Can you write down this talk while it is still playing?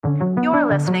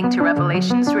listening to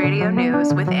Revelations Radio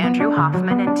News with Andrew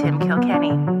Hoffman and Tim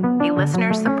Kilkenny, a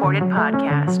listener-supported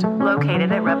podcast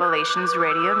located at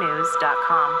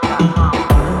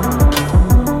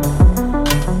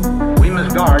revelationsradionews.com. We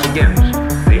must guard against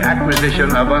the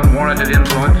acquisition of unwarranted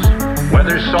influence,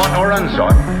 whether sought or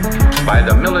unsought, by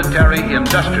the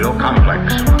military-industrial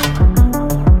complex.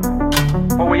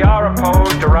 For we are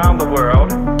opposed around the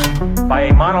world by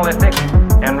a monolithic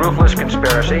and ruthless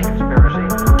conspiracy.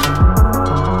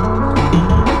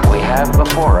 We have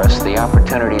before us the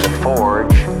opportunity to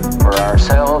forge for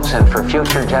ourselves and for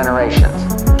future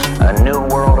generations a new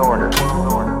world order.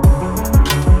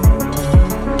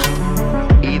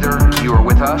 Either you are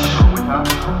with us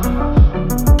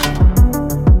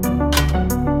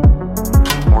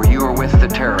or you are with the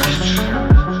terrorists.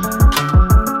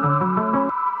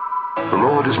 The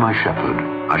Lord is my shepherd,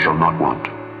 I shall not want.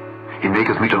 He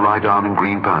maketh me to lie down in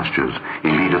green pastures.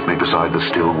 He leadeth me beside the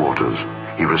still waters.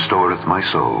 He restoreth my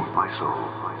soul.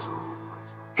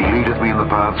 He leadeth me in the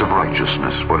paths of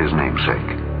righteousness for his name's sake.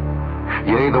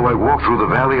 Yea, though I walk through the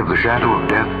valley of the shadow of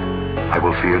death, I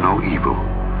will fear no evil,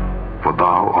 for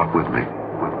thou art with me.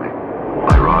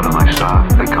 Thy rod and thy staff,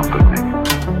 they comfort me.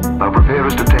 Thou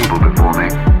preparest a table before me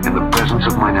in the presence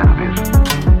of mine enemies.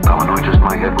 Thou anointest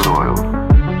my head with oil.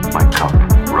 My cup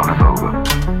runneth over.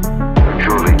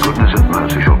 Surely goodness and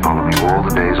mercy shall follow me all the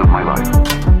days of my life,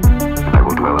 and I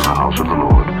will dwell in the house of the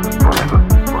Lord forever.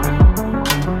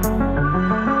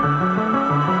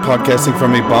 Podcasting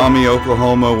from a balmy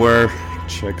Oklahoma where,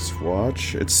 checks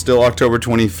watch, it's still October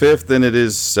 25th and it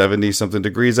is 70-something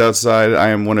degrees outside. I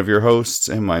am one of your hosts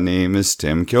and my name is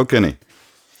Tim Kilkenny.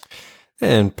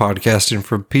 And podcasting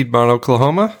from Piedmont,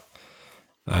 Oklahoma,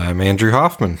 I'm Andrew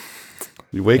Hoffman.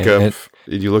 You wake up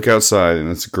and you look outside and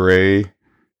it's gray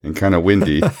and kind of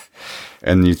windy,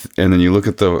 and then you look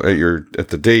at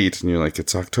the date and you're like,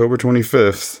 it's October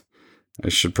 25th. I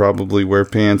should probably wear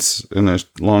pants and a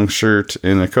long shirt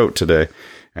and a coat today.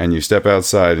 And you step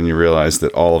outside and you realize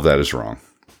that all of that is wrong.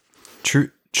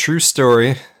 True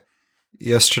story.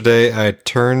 Yesterday I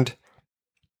turned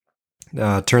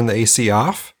the AC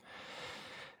off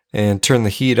and turned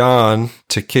the heat on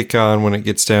to kick on when it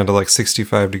gets down to like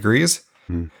 65 degrees.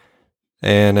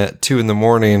 And at 2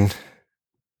 a.m,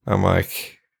 I'm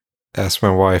like, asked my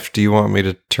wife, do you want me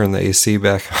to turn the AC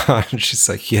back on? And she's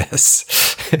like, yes.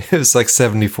 It was like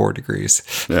 74 degrees.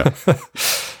 Yeah.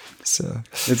 So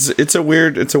it's a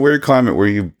weird climate where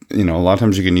you know, a lot of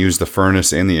times you can use the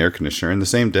furnace and the air conditioner in the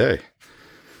same day.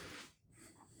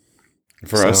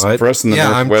 For us in the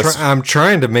Northwest, I'm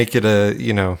trying to make it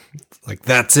like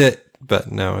that's it,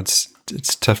 but no, it's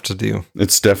tough to do.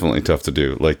 It's definitely tough to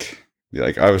do. Like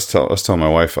I was telling my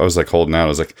wife, I was like holding out. I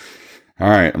was like, all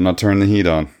right, I'm not turning the heat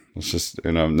on. Let's just,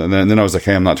 and then I was like,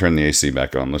 hey, I'm not turning the AC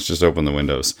back on. Let's just open the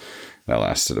windows. That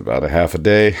lasted about a half a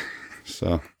day.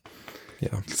 So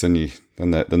yeah, then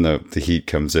the heat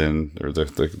comes in, or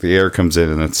the air comes in,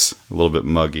 and it's a little bit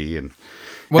muggy. And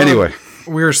anyway,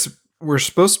 we're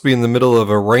supposed to be in the middle of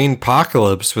a rain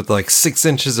apocalypse with like 6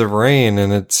 inches of rain,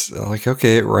 and it's like,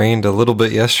 okay, it rained a little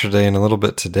bit yesterday and a little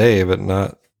bit today, but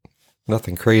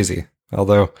nothing crazy.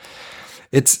 Although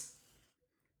the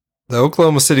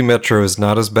Oklahoma City Metro is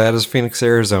not as bad as Phoenix,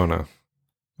 Arizona,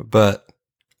 but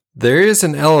there is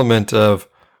an element of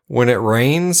when it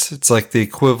rains, it's like the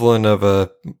equivalent of a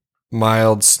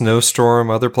mild snowstorm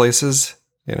other places,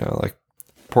 like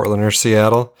Portland or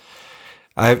Seattle.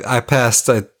 I passed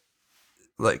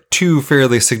like 2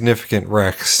 fairly significant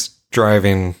wrecks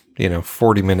driving,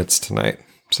 40 minutes tonight.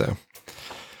 So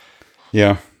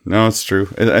yeah, no, it's true.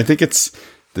 I think they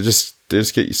just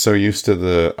get so used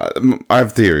to I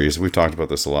have theories. We've talked about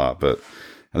this a lot, but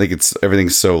I think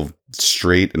everything's so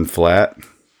straight and flat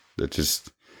that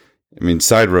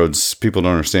side roads, people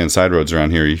don't understand side roads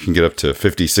around here. You can get up to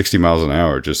 50, 60 miles an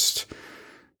hour just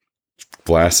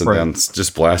blasting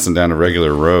down a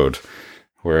regular road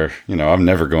where, I'm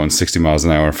never going 60 miles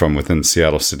an hour from within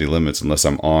Seattle city limits unless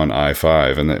I'm on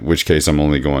I-5, in which case I'm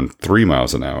only going 3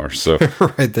 miles an hour. So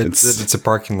right, it's a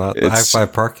parking lot, the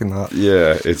I-5 parking lot.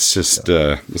 Yeah, it's just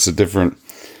it's different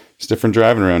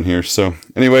driving around here. So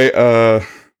anyway,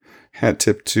 hat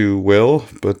tip to Will,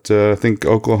 but I think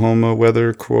Oklahoma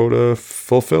weather quota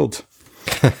fulfilled.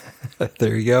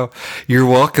 There you go. You're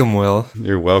welcome, Will.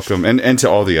 You're welcome, and to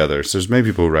all the others. There's many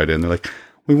people who write in. They're like,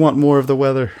 we want more of the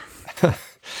weather.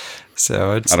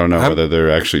 So I don't know whether they're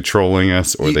actually trolling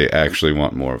us or they actually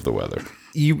want more of the weather.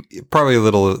 You probably a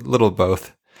little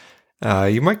both.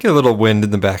 You might get a little wind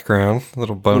in the background, a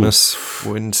little bonus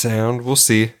wind sound. We'll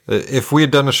see. If we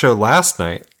had done a show last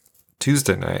night,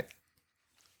 Tuesday night,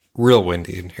 real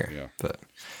windy in here. Yeah. But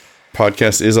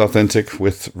podcast is authentic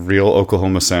with real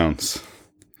Oklahoma sounds.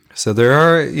 So there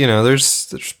are,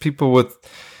 there's people with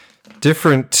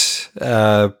different,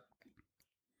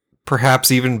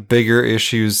 perhaps even bigger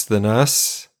issues than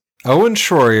us. Owen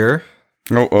Schroyer,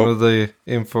 one of the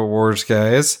InfoWars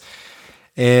guys.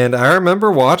 And I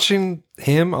remember watching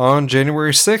him on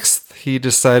January 6th. He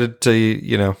decided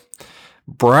to,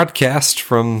 broadcast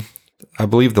from, I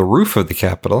believe, the roof of the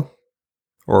Capitol,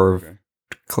 or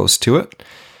close to it.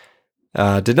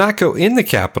 Did not go in the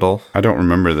Capitol. I don't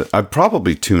remember that. I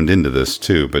probably tuned into this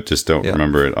too, but just don't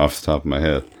remember it off the top of my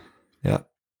head. Yeah.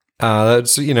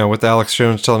 That's, with Alex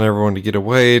Jones telling everyone to get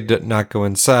away, not go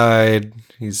inside.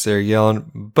 He's there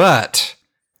yelling. But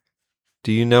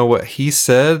do you know what he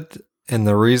said and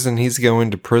the reason he's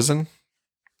going to prison?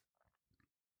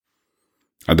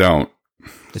 I don't.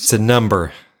 It's a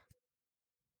number.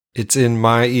 It's in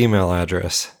my email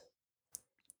address.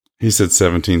 He said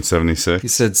 1776. He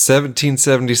said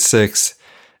 1776,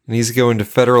 and he's going to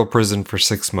federal prison for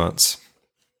 6 months.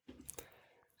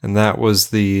 And that was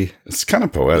the... It's kind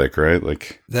of poetic, right?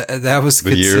 Like that was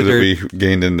the year that we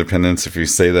gained independence. If you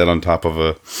say that on top of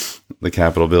the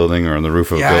Capitol building or on the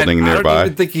roof of a building nearby. I don't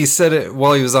even think he said it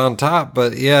while he was on top,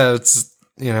 but yeah, it's,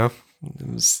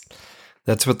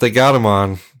 that's what they got him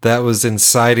on. That was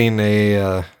inciting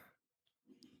the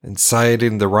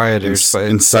rioters by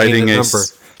inciting a a number.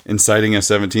 Inciting a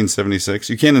 1776.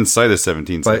 You can't incite a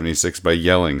 1776 by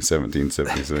yelling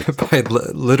 1776. By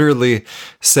literally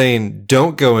saying,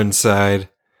 don't go inside,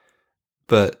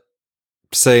 but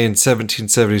saying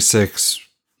 1776,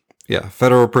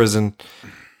 federal prison.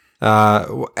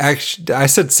 Actually, I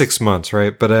said 6 months,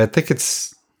 right? But I think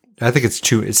it's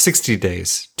 60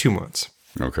 days, 2 months.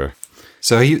 Okay.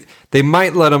 So they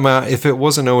might let him out. If it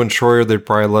wasn't Owen Schroyer, they'd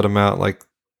probably let him out like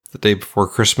the day before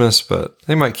Christmas, but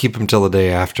they might keep him till the day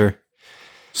after.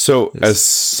 So, as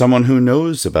someone who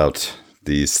knows about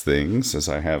these things, as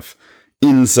I have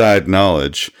inside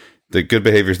knowledge, the good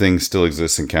behavior thing still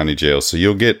exists in county jail. So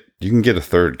you can get a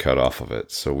third cut off of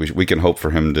it. So we can hope for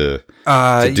him to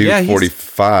do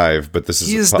 45. But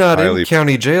he is not in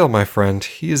county jail, my friend.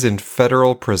 He is in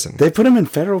federal prison. They put him in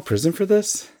federal prison for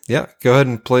this? Yeah. Go ahead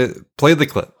and play the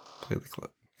clip. Play the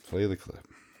clip.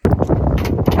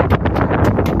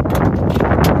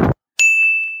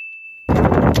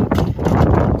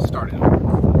 Started.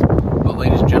 Well,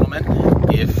 ladies and gentlemen,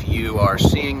 if you are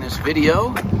seeing this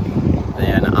video,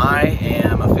 then I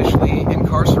am officially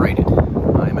incarcerated.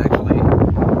 I'm actually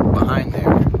behind there,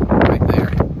 right there,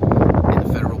 in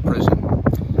the federal prison.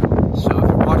 So if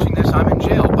you're watching this, I'm in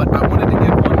jail, but I wanted to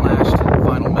give one last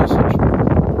final message.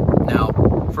 Now,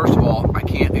 first of all, I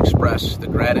can't express the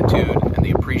gratitude and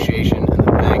the appreciation and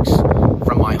the thanks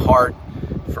from my heart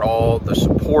for all the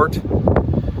support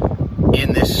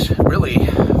in this really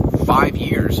 5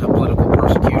 years of political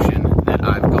persecution that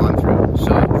I've gone through.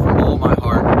 So from all my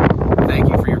heart, thank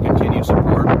you for your continued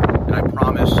support. And I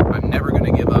promise I'm never going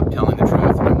to give up telling the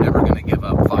truth. I'm never going to give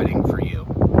up fighting for you.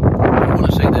 I want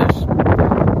to say this.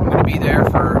 I'm going to be there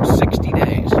for 60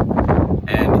 days.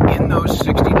 And in those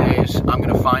 60 days, I'm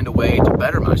going to find a way to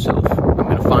better myself. I'm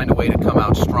going to find a way to come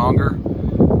out stronger.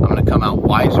 I'm going to come out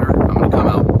wiser. I'm going to come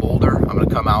out bolder. I'm going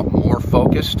to come out more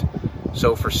focused.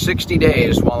 So for 60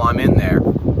 days while I'm in there,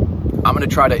 I'm going to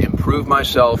try to improve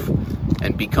myself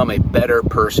and become a better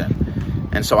person.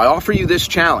 And so I offer you this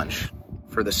challenge.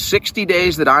 For the 60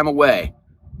 days that I'm away,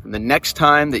 from the next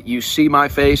time that you see my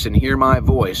face and hear my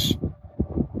voice,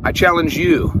 I challenge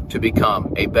you to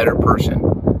become a better person.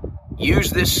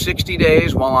 Use this 60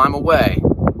 days while I'm away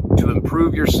to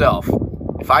improve yourself.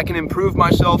 If I can improve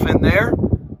myself in there,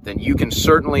 then you can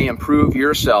certainly improve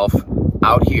yourself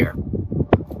out here.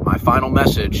 My final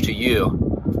message to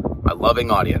you, my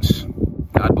loving audience.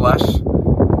 God bless.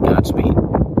 Godspeed.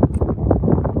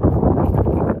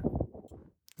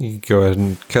 You can go ahead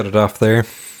and cut it off there.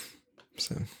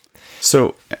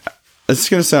 So it's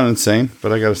going to sound insane,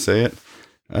 but I got to say it.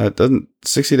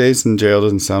 60 days in jail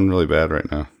doesn't sound really bad right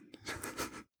now.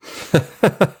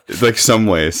 Like some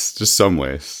ways, just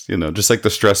like the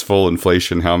stressful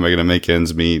inflation, how am I going to make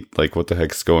ends meet? Like what the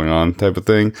heck's going on type of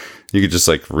thing. You could just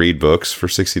like read books for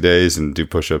 60 days and do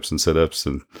push-ups and sit-ups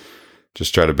and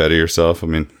just try to better yourself. I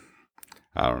mean,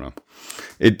 I don't know.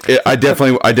 I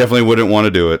definitely wouldn't want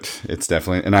to do it. It's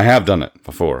definitely, and I have done it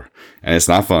before and it's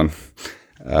not fun.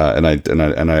 And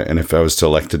if I was to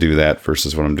elect to do that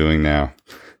versus what I'm doing now,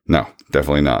 no,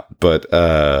 definitely not. But,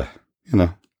 I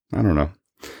don't know.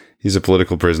 He's a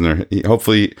political prisoner.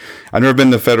 Hopefully, I've never been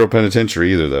to the federal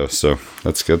penitentiary either, though. So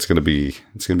it's gonna be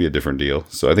a different deal.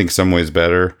 So I think some ways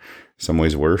better, some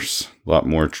ways worse. A lot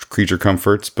more creature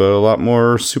comforts, but a lot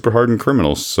more super hardened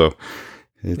criminals. So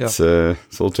It's a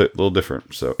little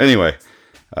different. So anyway,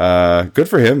 good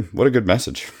for him. What a good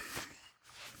message.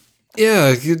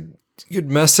 Yeah, good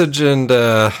message, and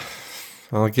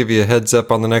I'll give you a heads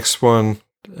up on the next one.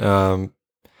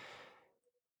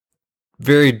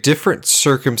 Very different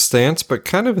circumstance, but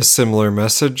kind of a similar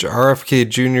message. RFK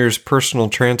Jr.'s personal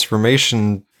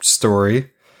transformation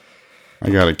story. I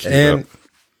gotta keep up.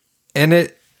 And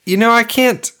it, I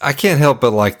can't help but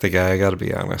like the guy. I gotta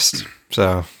be honest.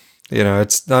 So,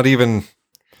 it's not even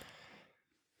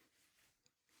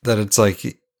that it's like,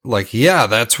 yeah,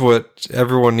 that's what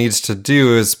everyone needs to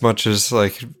do, as much as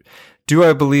like, do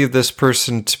I believe this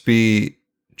person to be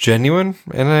genuine?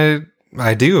 And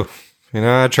I do.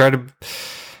 I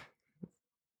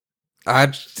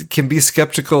can be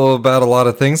skeptical about a lot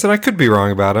of things, and I could be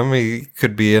wrong about him. He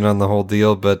could be in on the whole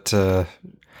deal, but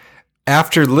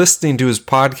after listening to his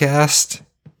podcast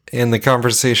and the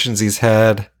conversations he's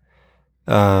had,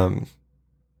 I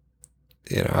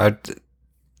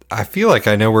feel like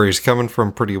I know where he's coming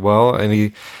from pretty well,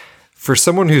 and for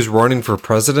someone who's running for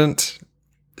president,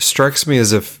 strikes me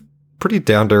as a pretty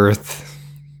down to earth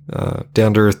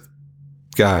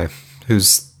guy.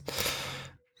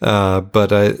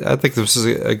 But I think this is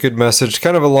a good message.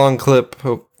 Kind of a long clip.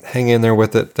 Hang in there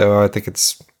with it, though. I think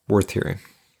it's worth hearing.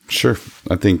 Sure.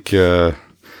 I think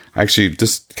actually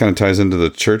this kind of ties into the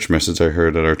church message I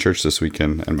heard at our church this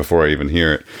weekend, and before I even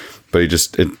hear it. But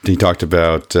he talked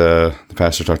about, the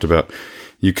pastor talked about,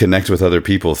 you connect with other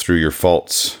people through your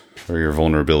faults or your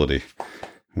vulnerability.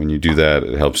 When you do that,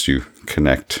 it helps you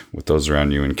connect with those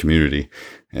around you in community.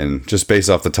 And just based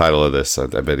off the title of this, I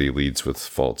bet he leads with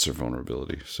faults or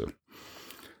vulnerability. So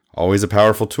always a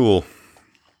powerful tool.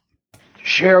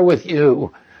 Share with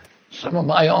you some of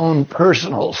my own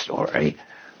personal story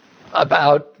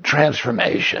about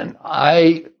transformation.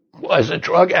 I was a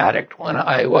drug addict when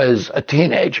I was a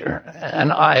teenager,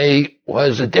 and I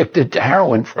was addicted to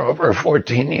heroin for over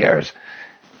 14 years.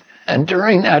 And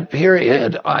during that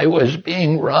period, I was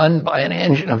being run by an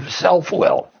engine of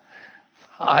self-will.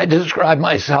 I describe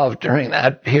myself during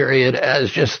that period as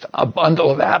just a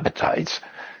bundle of appetites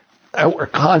that were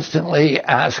constantly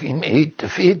asking me to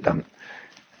feed them.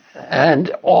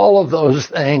 And all of those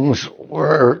things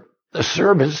were the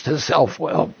service to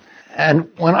self-will. And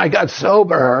when I got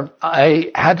sober,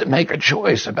 I had to make a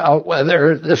choice about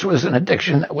whether this was an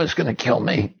addiction that was going to kill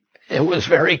me. It was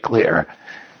very clear.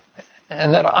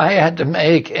 And that I had to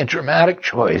make a dramatic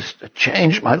choice to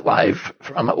change my life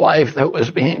from a life that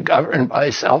was being governed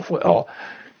by self-will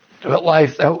to a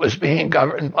life that was being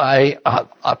governed by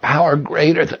a power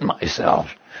greater than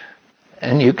myself.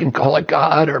 And you can call it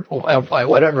God or by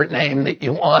whatever name that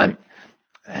you want.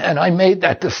 And I made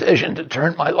that decision to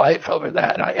turn my life over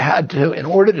that. I had to, in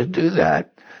order to do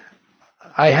that,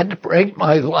 I had to break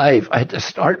my life. I had to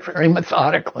start very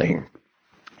methodically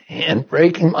in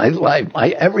breaking my life, my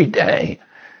everyday,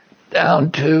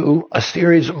 down to a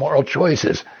series of moral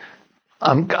choices.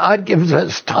 God gives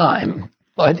us time,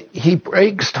 but he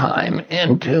breaks time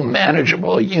into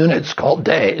manageable units called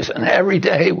days. And every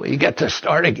day we get to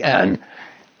start again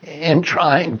in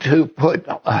trying to put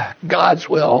God's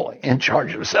will in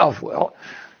charge of self-will.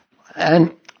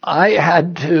 And I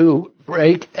had to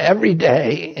break every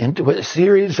day into a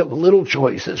series of little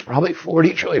choices, probably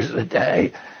 40 choices a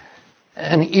day.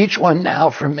 And each one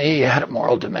now for me had a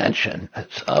moral dimension.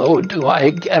 So do I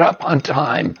get up on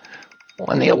time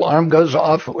when the alarm goes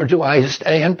off, or do I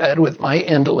stay in bed with my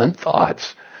indolent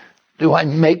thoughts? Do I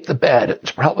make the bed?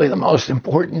 It's probably the most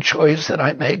important choice that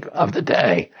I make of the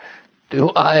day. Do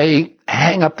I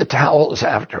hang up the towels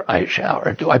after I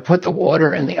shower? Do I put the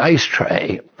water in the ice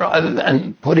tray rather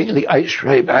than putting the ice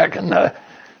tray back in the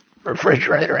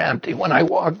refrigerator empty? When I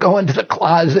go into the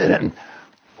closet and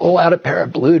pull out a pair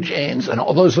of blue jeans and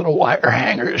all those little wire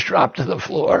hangers drop to the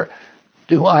floor,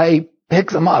 do I pick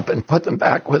them up and put them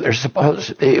back where they're supposed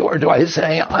to be? Or do I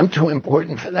say, I'm too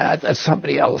important for that, that's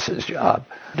somebody else's job?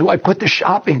 Do I put the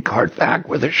shopping cart back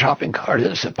where the shopping cart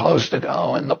is supposed to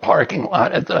go in the parking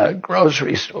lot at the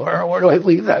grocery store? Or do I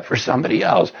leave that for somebody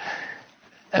else?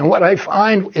 And what I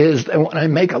find is that when I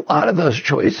make a lot of those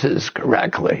choices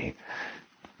correctly,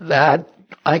 that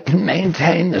I can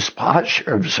maintain this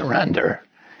posture of surrender,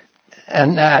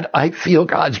 and that I feel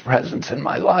God's presence in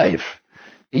my life.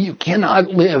 You cannot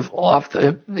live off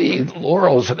the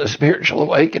laurels of a spiritual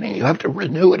awakening. You have to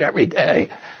renew it every day.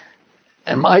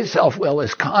 And my self-will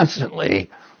is constantly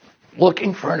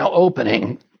looking for an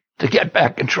opening to get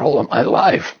back control of my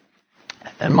life.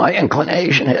 And my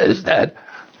inclination is that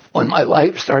when my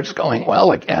life starts going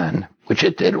well again, which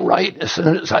it did right as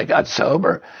soon as I got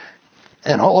sober,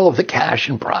 and all of the cash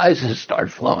and prizes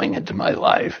start flowing into my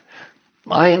life,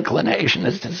 My inclination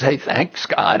is to say, thanks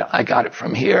God, I got it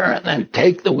from here, and then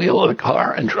take the wheel of the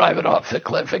car and drive it off the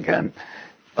cliff again.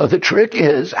 But the trick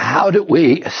is, how do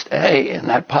we stay in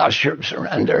that posture of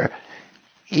surrender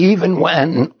even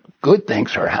when good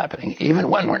things are happening, even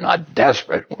when we're not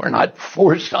desperate, we're not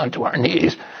forced onto our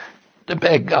knees to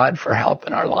beg God for help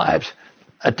in our lives?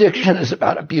 Addiction is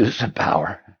about abuse of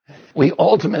power. We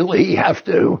ultimately have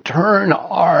to turn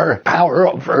our power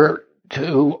over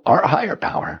to our higher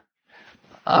power.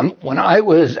 When I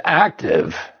was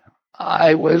active,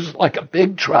 I was like a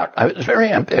big truck. I was very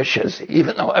ambitious,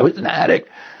 even though I was an addict.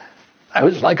 I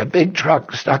was like a big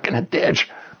truck stuck in a ditch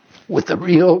with the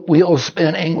wheel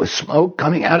spinning, with smoke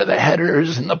coming out of the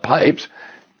headers and the pipes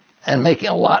and making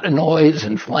a lot of noise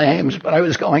and flames, but I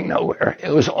was going nowhere. It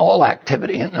was all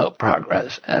activity and no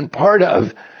progress. And part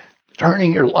of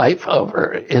turning your life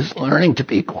over is learning to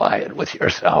be quiet with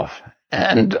yourself.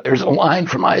 And there's a line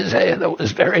from Isaiah that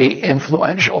was very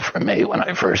influential for me when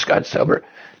I first got sober.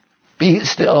 Be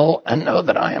still and know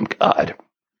that I am God.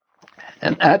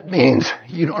 And that means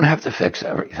you don't have to fix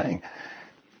everything.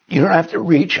 You don't have to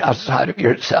reach outside of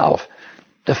yourself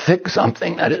to fix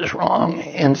something that is wrong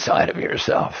inside of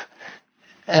yourself.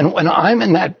 And when I'm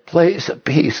in that place of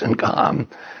peace and calm,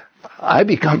 I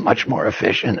become much more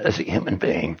efficient as a human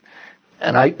being.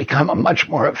 And I become a much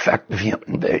more effective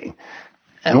human being.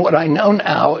 And what I know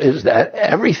now is that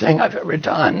everything I've ever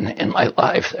done in my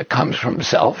life that comes from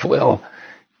self-will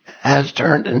has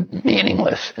turned into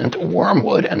meaningless, into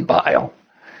wormwood and bile.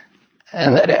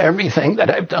 And that everything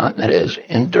that I've done that is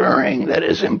enduring, that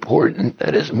is important,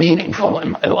 that is meaningful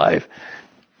in my life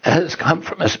has come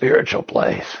from a spiritual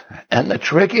place. And the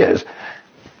trick is,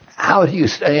 how do you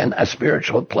stay in that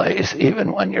spiritual place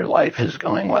even when your life is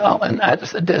going well? And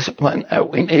that's the discipline that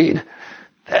we need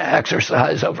to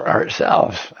exercise over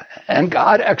ourselves. And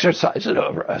God exercises it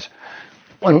over us.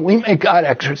 When we make God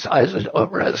exercise it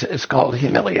over us, it's called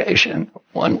humiliation.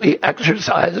 When we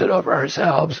exercise it over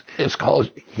ourselves, it's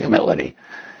called humility.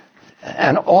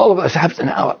 And all of us have to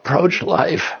now approach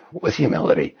life with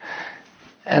humility.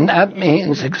 And that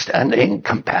means extending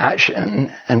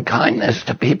compassion and kindness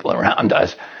to people around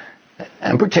us,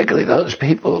 and particularly those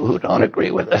people who don't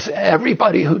agree with us.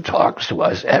 Everybody who talks to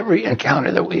us, every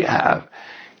encounter that we have,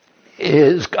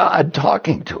 is God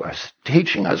talking to us,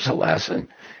 teaching us a lesson.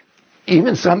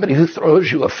 Even somebody who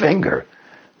throws you a finger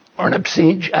or an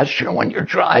obscene gesture when you're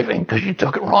driving because you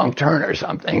took a wrong turn or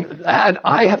something, that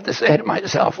I have to say to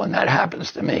myself when that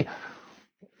happens to me,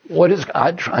 what is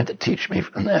God trying to teach me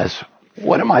from this?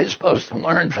 What am I supposed to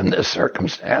learn from this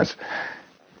circumstance?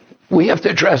 We have to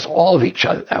address all of each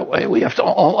other that way. We have to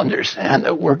all understand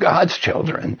that we're God's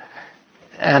children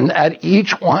and that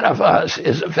each one of us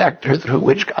is a vector through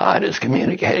which God is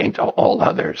communicating to all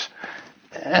others.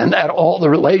 And that all the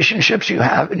relationships you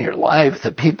have in your life,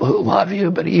 the people who love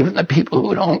you, but even the people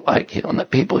who don't like you and the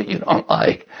people you don't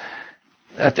like,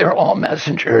 that they're all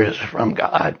messengers from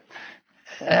God.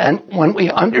 And when we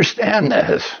understand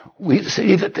this, we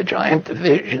see that the giant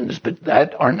divisions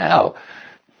that are now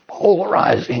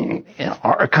polarizing in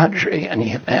our country and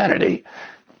humanity,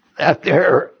 that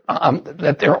they're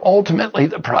ultimately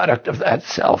the product of that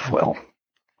self-will.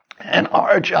 And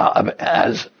our job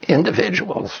as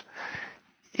individuals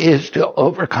is to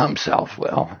overcome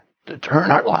self-will, to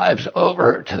turn our lives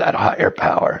over to that higher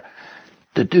power,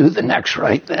 to do the next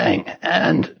right thing,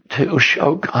 and to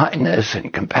show kindness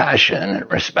and compassion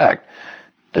and respect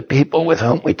to people with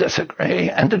whom we disagree,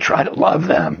 and to try to love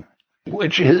them,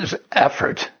 which is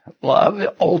effort. Love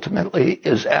ultimately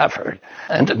is effort,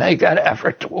 and to make that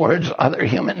effort towards other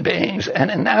human beings.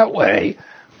 And in that way,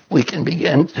 we can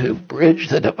begin to bridge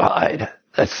the divide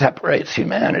that separates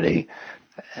humanity.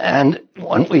 And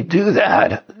when we do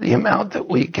that, the amount that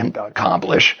we can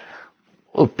accomplish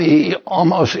will be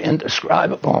almost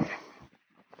indescribable.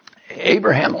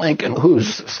 Abraham Lincoln, whose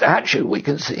statue we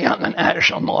can see on the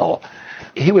National Mall,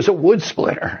 he was a wood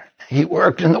splitter. He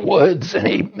worked in the woods and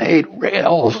he made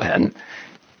rails, and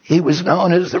he was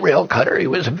known as the rail cutter. He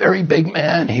was a very big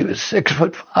man. He was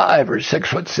 6'5" or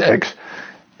 6'6",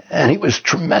 and he was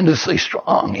tremendously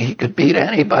strong. He could beat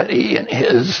anybody in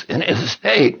his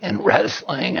state in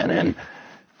wrestling and in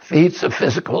feats of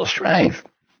physical strength.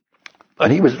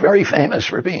 But he was very famous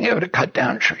for being able to cut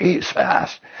down trees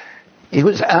fast. He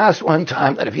was asked one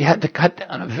time that if he had to cut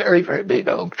down a very, very big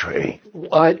oak tree,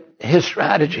 what his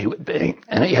strategy would be.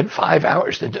 And he had 5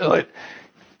 hours to do it.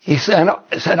 He said,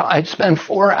 I'd spend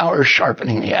 4 hours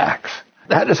sharpening the axe.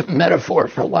 That is a metaphor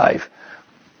for life.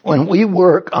 When we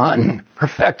work on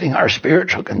perfecting our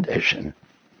spiritual condition,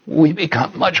 we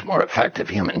become much more effective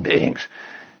human beings.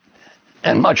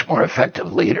 and much more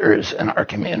effective leaders in our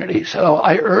community. So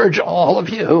I urge all of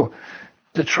you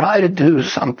to try to do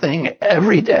something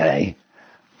every day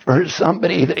for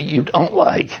somebody that you don't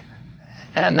like,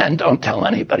 and then don't tell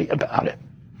anybody about it.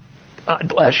 God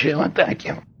bless you, and thank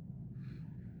you.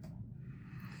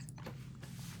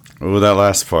 Oh, that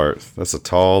last part. That's a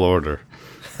tall order.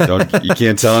 You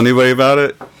can't tell anybody about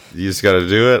it? You just got to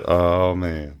do it? Oh,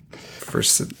 man. For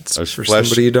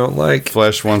somebody you don't like.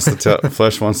 Flesh wants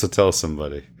to tell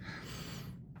somebody.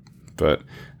 But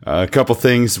a couple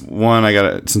things. One,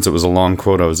 since it was a long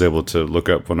quote, I was able to look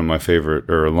up one of my favorite,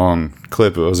 or a long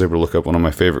clip, I was able to look up one of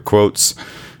my favorite quotes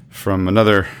from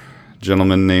another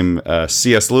gentleman named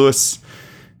C.S. Lewis.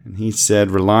 And he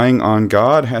said, "Relying on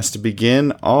God has to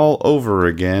begin all over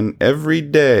again every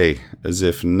day, as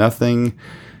if nothing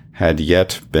had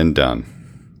yet been done."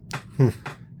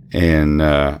 And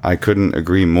I couldn't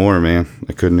agree more, man.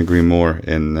 I couldn't agree more.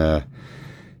 And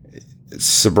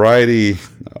sobriety,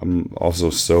 I'm also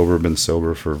sober, been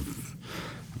sober for a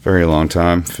very long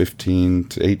time, 15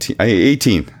 to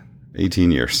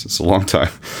 18 years. It's a long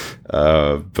time.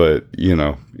 But, you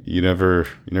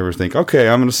never think, okay,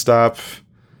 I'm going to stop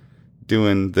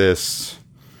doing this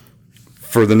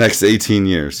for the next 18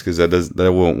 years, because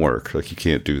that won't work. Like, you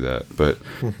can't do that. But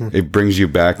it brings you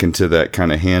back into that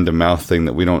kind of hand-to-mouth thing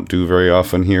that we don't do very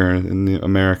often here in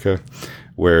America,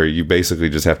 where you basically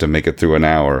just have to make it through an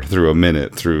hour, through a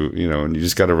minute, through, and you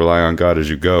just got to rely on God as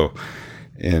you go.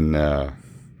 And that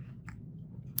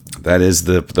is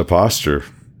the posture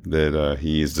that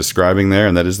he is describing there,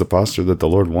 and that is the posture that the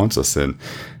Lord wants us in.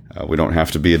 We don't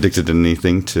have to be addicted to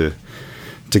anything to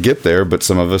get there, but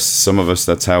some of us,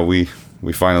 that's how we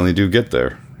finally do get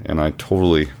there. And I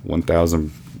totally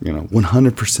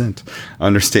 100%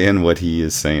 understand what he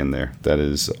is saying there. That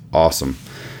is awesome.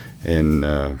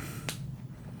 And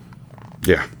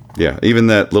yeah, even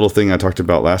that little thing I talked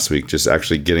about last week, just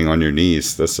actually getting on your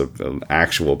knees, that's an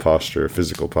actual posture, a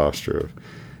physical posture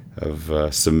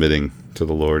of submitting to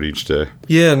the Lord each day.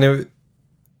 Yeah, no,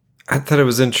 I thought it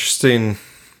was interesting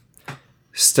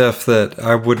stuff that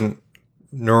I wouldn't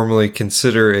normally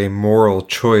consider a moral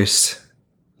choice,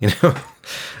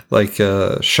 like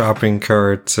shopping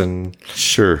carts and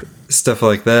sure stuff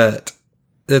like that.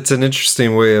 That's an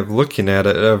interesting way of looking at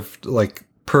it, of like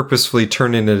purposefully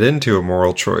turning it into a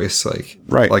moral choice.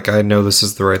 Like I know this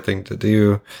is the right thing to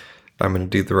do, I'm going to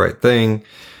do the right thing,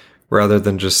 rather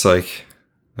than just like,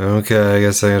 okay, I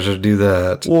guess I should do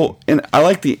that. Well, and I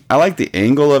like the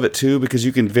angle of it too, because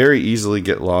you can very easily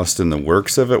get lost in the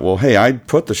works of it. Well, hey, I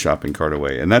put the shopping cart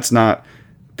away, and that's not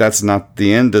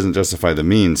the end doesn't justify the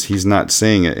means. He's not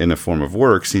saying it in a form of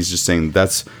works. He's just saying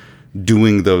that's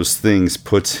doing those things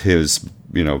puts his,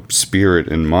 spirit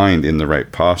and mind in the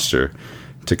right posture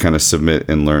to kind of submit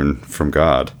and learn from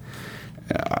God.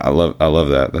 I love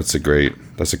that. That's a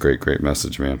great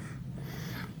message, man.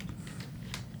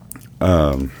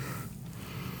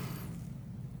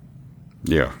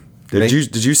 Yeah.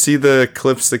 Did you see the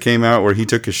clips that came out where he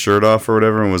took his shirt off or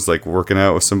whatever and was like working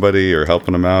out with somebody or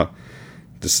helping him out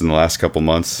just in the last couple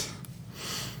months?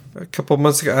 A couple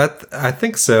months ago, I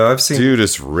think so. I've seen. Dude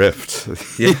is ripped.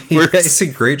 Yeah, he's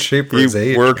in great shape for his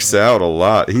age. He works out a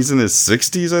lot. He's in his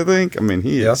 60s, I think. I mean,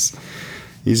 he is.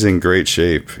 He's in great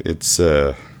shape. It's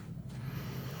him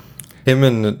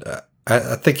and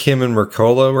I think him and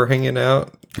Mercola were hanging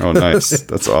out. Oh, nice.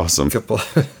 That's awesome. Couple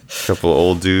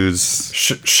old dudes.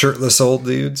 Shirtless old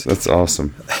dudes. That's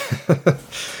awesome.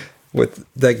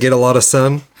 That get a lot of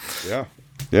sun. Yeah.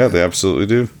 Yeah, they absolutely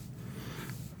do.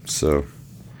 So.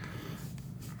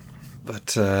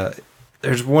 But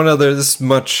there's one other, this is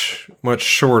much, much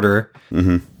shorter.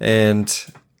 Mm-hmm. And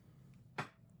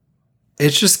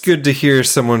it's just good to hear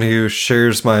someone who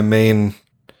shares my main,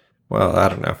 well, I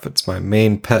don't know if it's my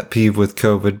main pet peeve with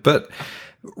COVID, but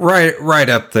right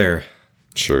up there.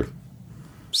 Sure.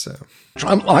 So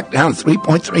Trump locked down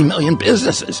 3.3 million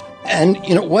businesses. And,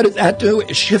 what did that do?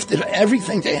 It shifted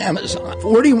everything to Amazon.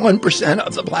 41%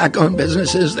 of the black-owned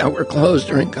businesses that were closed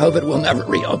during COVID will never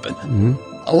reopen. Mm-hmm.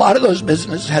 A lot of those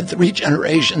businesses had 3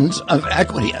 generations of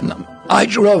equity in them. I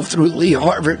drove through Lee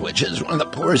Harvard, which is one of the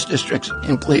poorest districts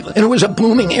in Cleveland, and it was a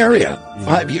booming area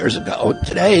 5 years ago.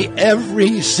 Today,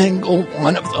 every single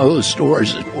one of those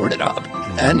stores is boarded up.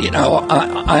 And,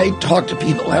 I talk to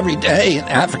people every day in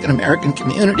the African-American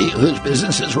community whose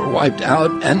businesses were wiped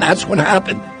out, and that's what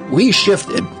happened. We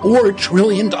shifted $4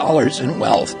 trillion in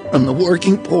wealth from the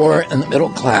working poor and the middle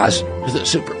class to the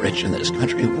super rich in this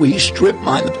country. We strip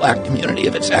mined the black community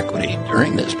of its equity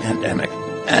during this pandemic.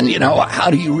 And, how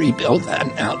do you rebuild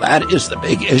that now? That is the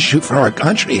big issue for our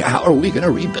country. How are we going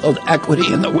to rebuild equity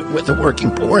with the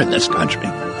working poor in this country?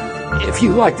 If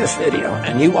you like this video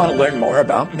and you want to learn more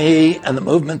about me and the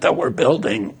movement that we're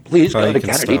building, please go to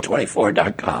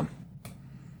Kennedy24.com.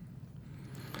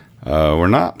 We're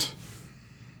not.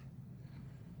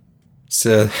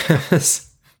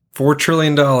 It's $4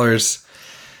 trillion.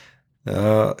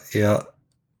 Yeah.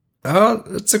 Oh,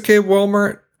 it's okay,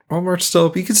 Walmart. Walmart's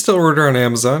still, you can still order on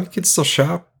Amazon. You can still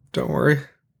shop. Don't worry.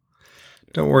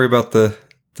 Don't worry about the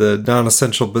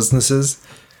non-essential businesses.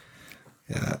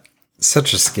 Yeah.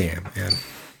 Such a scam, man.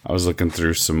 I was looking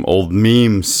through some old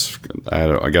memes.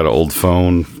 I got an old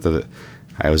phone that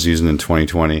I was using in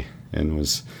 2020 and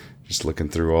was just looking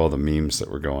through all the memes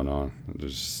that were going on.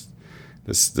 This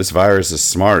virus is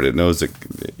smart. It knows it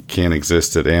can't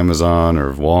exist at Amazon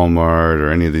or Walmart or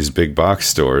any of these big box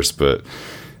stores, but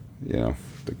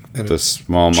the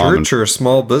small mom church or a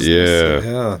small business.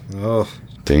 Yeah. Oh,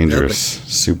 dangerous, deadly.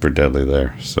 Super deadly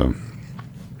there. So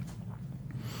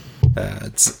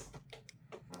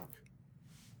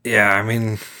I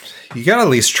mean, you got to at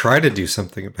least try to do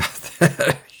something about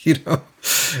that.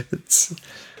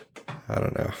 I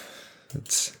don't know.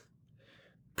 It's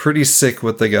pretty sick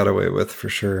what they got away with, for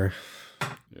sure.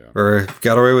 Yeah. Or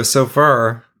got away with so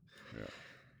far. Yeah.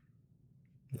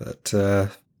 But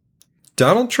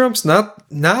Donald Trump's not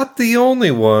the only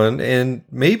one, and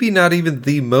maybe not even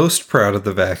the most proud of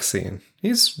the vaccine.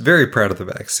 He's very proud of the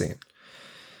vaccine.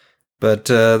 But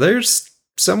there's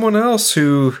someone else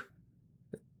who,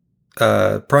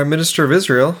 Prime Minister of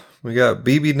Israel, we got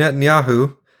Bibi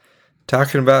Netanyahu,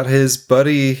 talking about his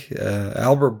buddy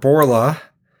Albert Bourla,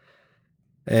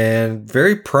 and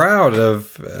very proud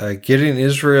of getting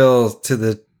Israel to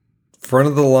the front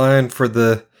of the line for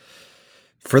the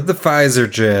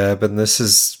Pfizer jab, and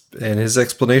his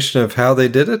explanation of how they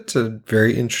did it,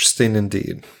 very interesting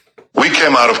indeed. We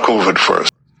came out of COVID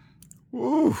first.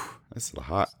 Ooh, that's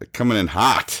hot. Coming in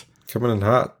hot.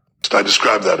 I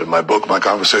described that in my book, My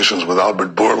Conversations with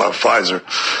Albert Bourla of Pfizer,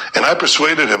 and I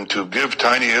persuaded him to give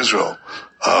tiny Israel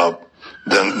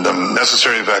the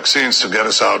necessary vaccines to get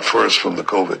us out first from the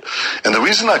COVID. And the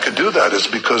reason I could do that is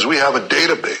because we have a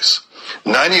database.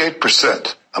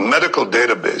 98%, a medical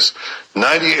database,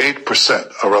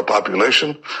 98% of our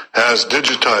population has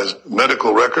digitized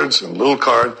medical records and little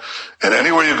card, and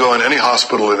anywhere you go in any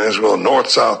hospital in Israel, north,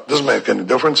 south, doesn't make any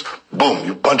difference. Boom,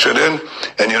 you punch it in,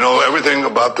 and you know everything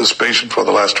about this patient for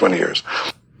the last 20 years.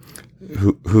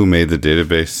 Who made the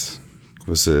database?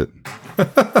 Was it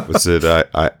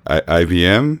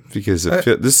IBM? Because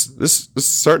this is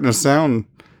starting to sound.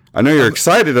 I know you're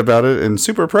excited about it and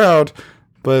super proud,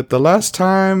 but the last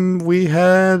time we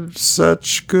had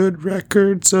such good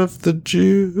records of the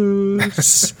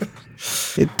Jews,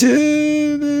 it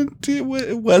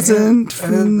wasn't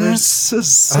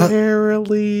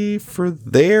necessarily for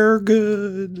their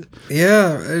good.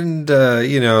 Yeah, and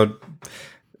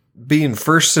being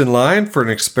first in line for an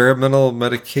experimental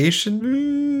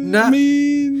medication.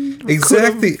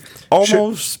 Exactly.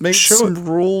 Almost made some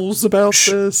rules about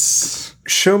this.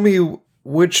 Show me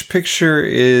which picture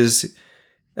is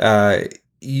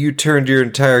you turned your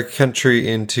entire country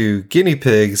into guinea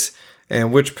pigs,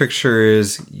 and which picture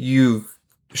is you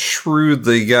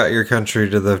shrewdly got your country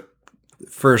to the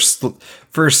first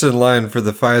in line for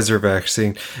the Pfizer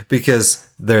vaccine, because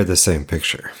they're the same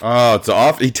picture. Oh, it's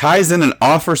off. He ties in an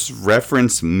office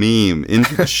reference meme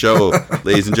into the show,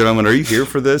 ladies and gentlemen. Are you here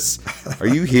for this? Are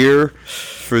you here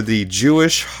for the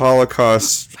Jewish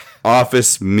Holocaust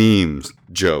office memes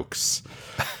jokes?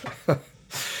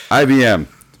 IBM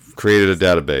created a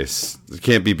database. It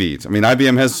can't be beat. I mean,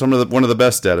 IBM has one of the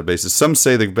best databases. Some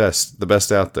say the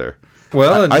best out there.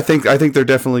 Well, I think they're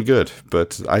definitely good,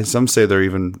 but some say they're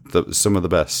even some of the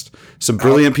best. Some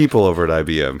brilliant people over at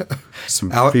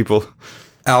IBM. People.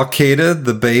 Al Qaeda,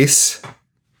 the base.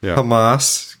 Yeah.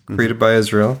 Hamas, created by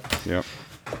Israel. Yeah.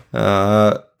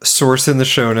 Source in the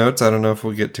show notes. I don't know if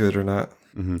we'll get to it or not,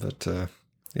 but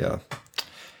yeah.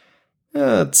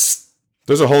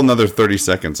 There's a whole nother 30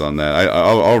 seconds on that.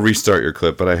 I'll restart your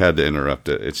clip, but I had to interrupt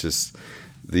it. It's just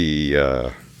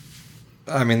the.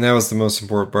 I mean, that was the most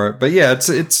important part. But yeah,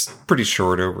 it's pretty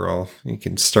short overall. You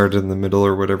can start in the middle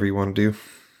or whatever you want to do.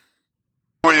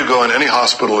 Where you go in any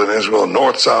hospital in Israel,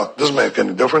 north, south, doesn't make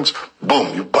any difference.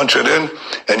 Boom, you punch it in,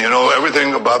 and you know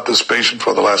everything about this patient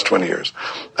for the last 20 years.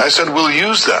 I said, we'll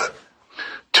use that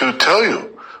to tell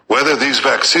you whether these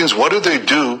vaccines, what do they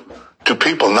do to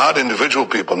people, not individual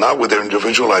people, not with their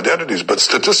individual identities, but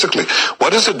statistically,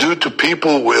 what does it do to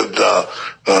people with,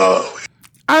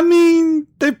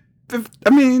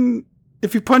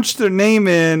 if you punch their name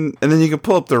in and then you can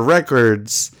pull up their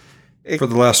records for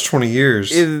the last 20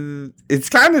 years, it's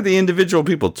kind of the individual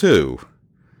people too.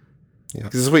 Yeah,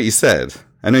 this is what you said.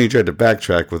 I know you tried to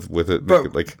backtrack with it,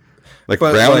 But- like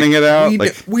rounding it out.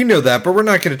 We know that, but we're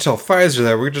not going to tell Pfizer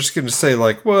that. We're just going to say,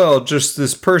 like, well, just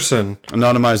this person.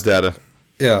 Anonymized data.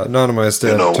 Yeah, anonymized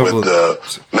data. With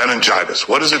meningitis.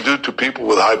 What does it do to people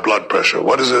with high blood pressure?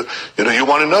 What is it? You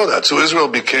want to know that. So Israel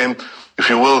became, if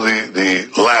you will, the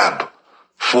lab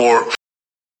for...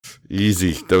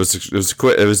 Easy. It was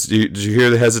quick. Did you hear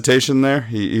the hesitation there?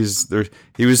 He was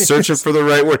searching for the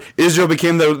right word. Israel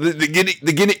became the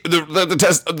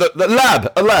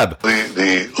lab.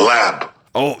 The lab.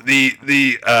 Oh,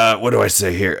 what do I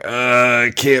say here?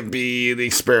 Can't be the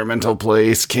experimental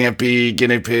place. Can't be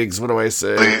guinea pigs. What do I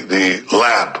say? The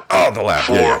lab. Oh, the lab.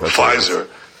 For Pfizer.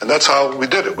 And that's how we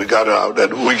did it. We got it out.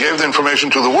 And we gave the information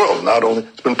to the world. Not only,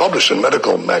 it's been published in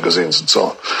medical magazines and so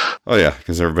on. Oh, yeah,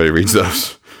 because everybody reads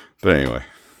those. But anyway,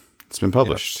 it's been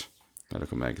published. Yeah.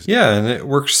 Medical magazine. Yeah, and it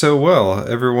works so well.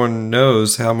 Everyone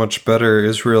knows how much better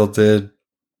Israel did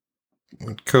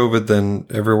with COVID than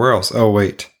everywhere else. Oh,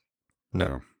 wait.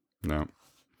 No. Not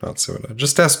so much.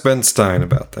 Just ask Ben Stein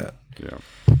about that. Yeah.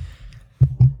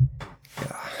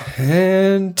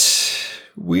 And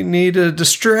we need a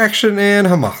distraction and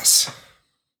Hamas.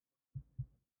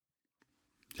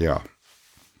 Yeah.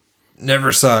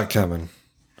 Never saw it coming.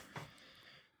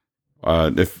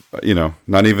 If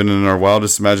not even in our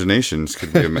wildest imaginations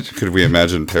could we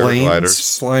imagine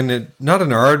paragliders flying not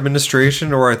in our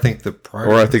administration, or I think the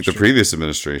previous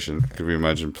administration. Could we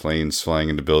imagine planes flying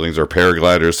into buildings or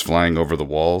paragliders flying over the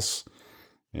walls?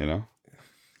 Yeah,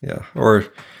 or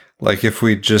like if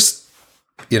we just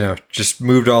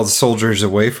moved all the soldiers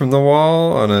away from the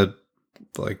wall on a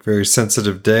very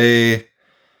sensitive day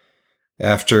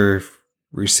after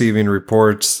receiving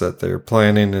reports that they're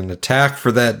planning an attack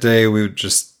for that day, we would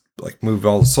just move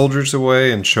all the soldiers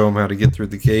away and show them how to get through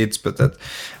the gates. But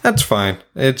that's fine.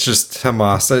 It's just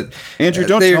Hamas. Andrew,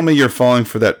 don't tell me you're falling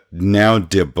for that now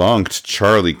debunked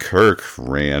Charlie Kirk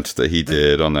rant that he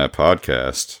did on that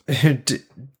podcast.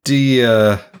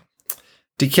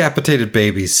 Decapitated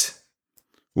babies.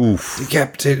 Oof.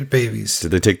 Decapitated babies.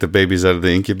 Did they take the babies out of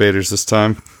the incubators this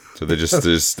time? So they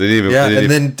didn't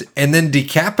even and then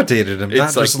decapitated them,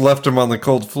 not just left them on the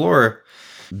cold floor.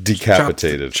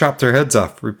 Decapitated, chopped their heads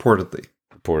off. Reportedly,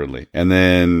 and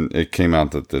then it came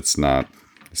out that it's not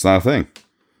a thing.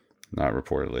 Not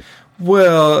reportedly.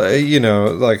 Well,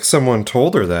 someone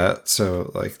told her that,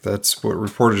 so that's what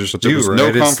reporters do. There was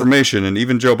no confirmation, and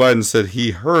even Joe Biden said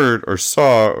he heard or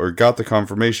saw or got the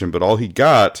confirmation, but all he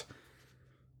got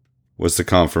was the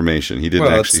confirmation. He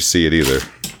didn't actually see it either.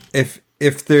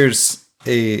 If there's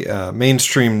a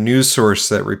mainstream news source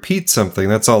that repeats something,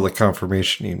 that's all the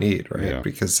confirmation you need, right? Yeah.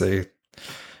 Because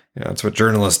that's what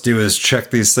journalists do, is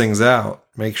check these things out,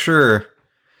 make sure.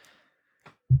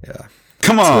 Yeah.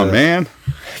 Come on, man.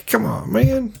 Give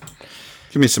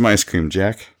me some ice cream,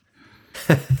 Jack.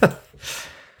 We're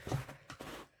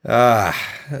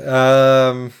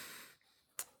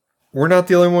not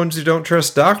the only ones who don't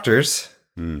trust doctors.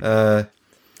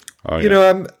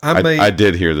 I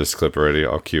did hear this clip already.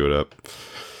 I'll cue it up.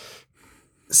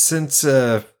 Since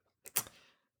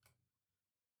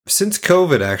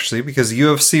COVID, actually, because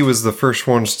UFC was the first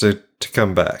ones to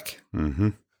come back,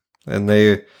 and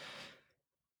they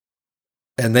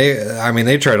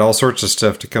tried all sorts of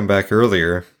stuff to come back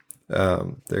earlier.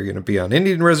 They're going to be on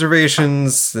Indian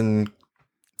reservations and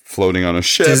floating on a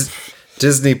ship.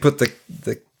 Disney put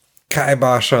the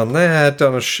kibosh on that,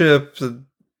 on a ship.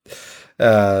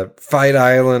 Fight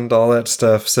Island, all that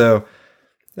stuff. So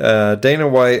Dana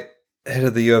White, head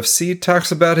of the UFC,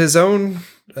 talks about his own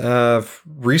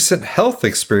recent health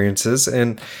experiences,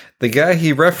 and the guy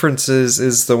he references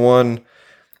is the one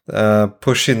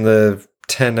pushing the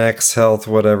 10x health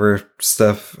whatever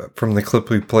stuff from the clip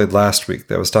we played last week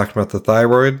that was talking about the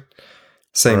thyroid.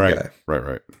 Same guy.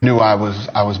 Right. Knew I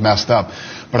was messed up,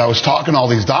 but I was talking to all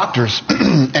these doctors,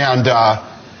 and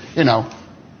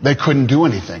they couldn't do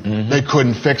anything. Mm-hmm. They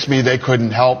couldn't fix me. They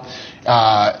couldn't help.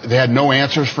 They had no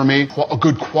answers for me. A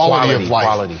good quality of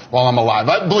life while I'm alive.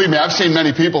 Believe me, I've seen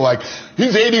many people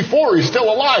he's 84, he's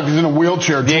still alive. He's in a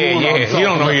wheelchair. Yeah. You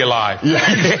don't know you're alive. Yeah,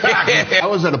 exactly. I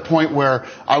was at a point where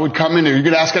I would come in, you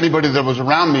could ask anybody that was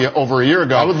around me over a year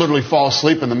ago, I would literally fall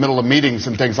asleep in the middle of meetings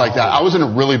and things like that. I was in a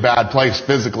really bad place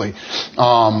physically.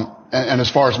 And as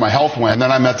far as my health went, and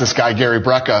then I met this guy, Gary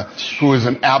Brecka, who is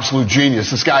an absolute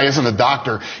genius. This guy isn't a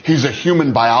doctor. He's a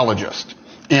human biologist.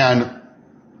 And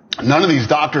none of these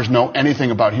doctors know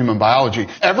anything about human biology.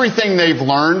 Everything they've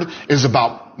learned is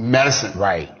about medicine.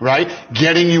 Right.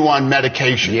 Getting you on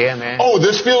medication. Yeah, man. Oh,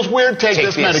 this feels weird? Take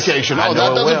this medication. Oh,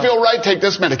 that doesn't feel right? Take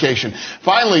this medication.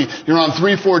 Finally, you're on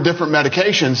 3-4 different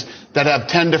medications that have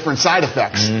 10 different side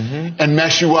effects and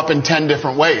mess you up in 10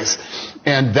 different ways.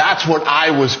 And that's what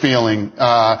I was feeling.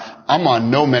 I'm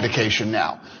on no medication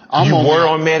now. You were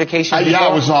on medication before? Yeah,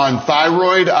 I was on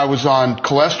thyroid, I was on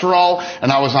cholesterol, and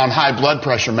I was on high blood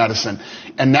pressure medicine.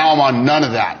 And now I'm on none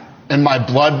of that. And my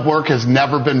blood work has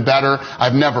never been better.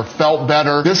 I've never felt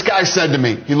better. This guy said to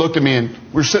me, he looked at me, and we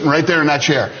were sitting right there in that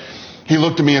chair. He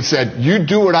looked at me and said, you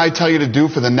do what I tell you to do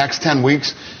for the next 10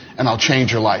 weeks, and I'll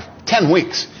change your life. 10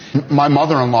 weeks. My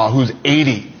mother-in-law, who's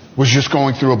 80, was just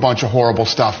going through a bunch of horrible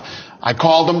stuff. I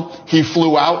called him. He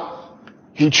flew out.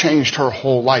 He changed her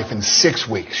whole life in 6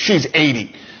 weeks. She's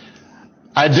 80.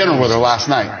 I had dinner with her last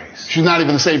night. She's not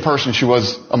even the same person she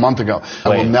was a month ago.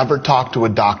 I will never talk to a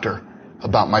doctor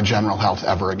about my general health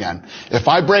ever again. If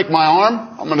I break my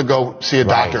arm, I'm going to go see a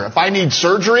doctor. If I need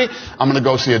surgery, I'm going to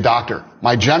go see a doctor.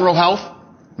 My general health,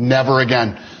 never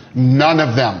again. None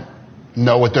of them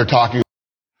know what they're talking about.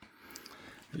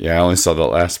 Yeah, I only saw the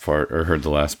last part, or heard the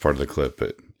last part of the clip,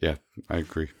 but yeah, I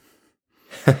agree.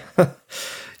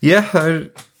 Yeah,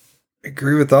 I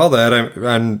agree with all that.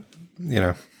 I'm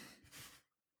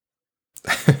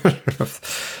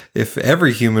if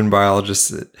every human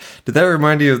biologist, did that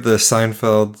remind you of the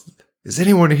Seinfeld? Is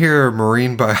anyone here a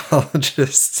marine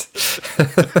biologist?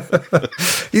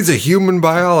 He's a human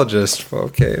biologist.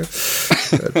 Okay.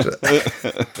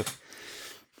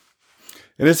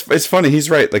 And it's funny.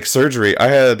 He's right. Like surgery. I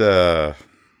had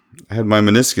my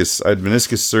meniscus. I had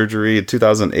meniscus surgery in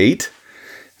 2008.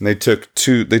 And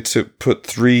put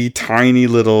 3 tiny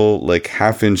little, like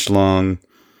 1/2-inch long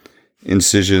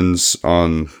incisions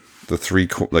on the 3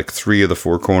 of the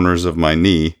 4 corners of my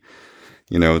knee.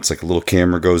 You know, it's like a little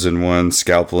camera goes in one,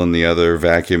 scalpel in the other,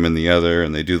 vacuum in the other,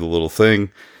 and they do the little thing.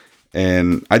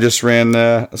 And I just ran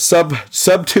a sub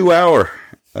 2 hour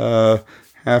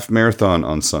half marathon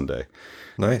on Sunday.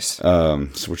 Nice.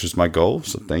 Which is my goal.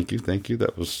 So thank you.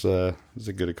 That was a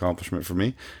good accomplishment for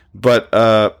me. But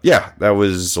yeah, that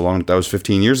was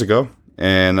 15 years ago,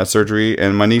 and that surgery,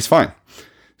 and my knee's fine.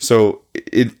 So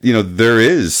there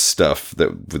is stuff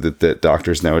that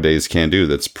doctors nowadays can do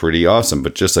that's pretty awesome.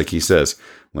 But just like he says,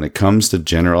 when it comes to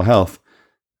general health,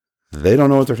 they don't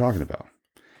know what they're talking about.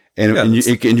 And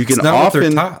you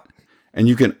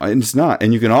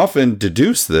can often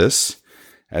deduce this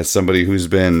as somebody who's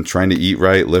been trying to eat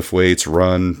right, lift weights,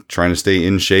 run, trying to stay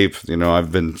in shape. You know,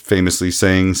 I've been famously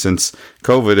saying since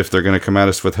COVID, if they're going to come at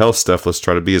us with health stuff, let's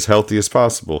try to be as healthy as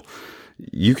possible.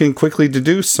 You can quickly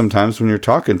deduce sometimes when you're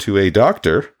talking to a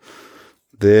doctor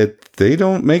that they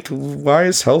don't make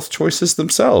wise health choices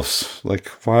themselves. Like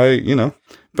why,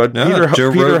 but Joe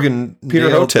Rogan, Peter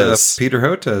Hotez. Peter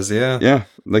Hotez, yeah. Yeah.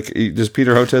 Like just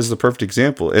Peter Hotez is the perfect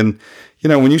example. And,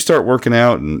 when you start working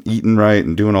out and eating right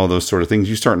and doing all those sort of things,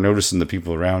 you start noticing the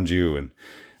people around you and,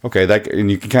 and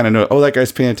you can kind of know, oh, that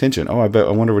guy's paying attention. Oh, I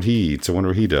wonder what he eats. I wonder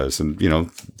what he does. And, you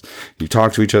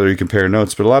talk to each other, you compare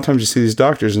notes. But a lot of times you see these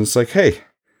doctors and it's like, hey,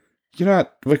 you're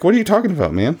not, like, what are you talking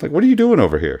about, man? Like, what are you doing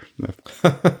over here?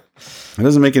 It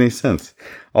doesn't make any sense.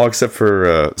 All except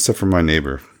for my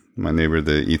neighbor,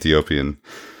 the Ethiopian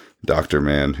doctor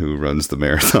man who runs the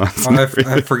marathons.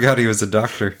 I forgot he was a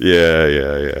doctor.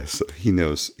 Yeah. So he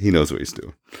knows what he's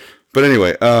doing. But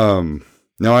anyway,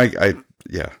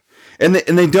 yeah. And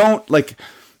they don't like,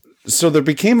 so there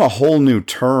became a whole new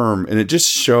term, and it just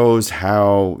shows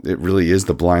how it really is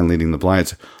the blind leading the blind.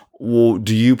 It's, well,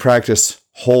 do you practice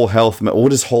whole health? What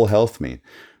does whole health mean?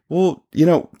 Well,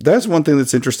 that's one thing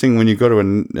that's interesting when you go to a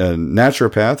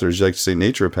naturopath, or as you like to say,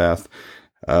 naturopath.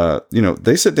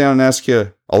 They sit down and ask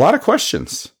you a lot of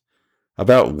questions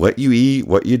about what you eat,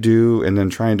 what you do, and then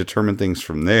try and determine things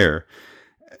from there.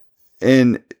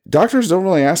 And doctors don't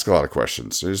really ask a lot of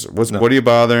questions. What are you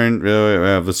bothering?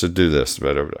 Let's do this.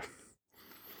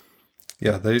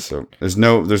 Yeah, so there's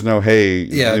no hey,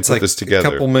 yeah, it's put like this together.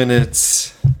 A couple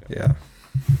minutes. Yeah.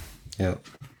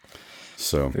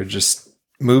 So they're just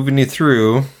moving you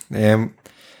through. And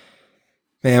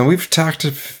man, we've talked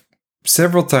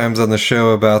several times on the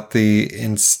show about the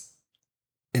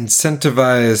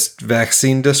incentivized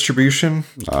vaccine distribution,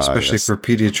 especially for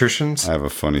pediatricians. I have a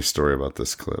funny story about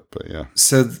this clip, but yeah.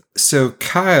 So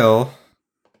Kyle,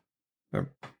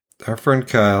 our friend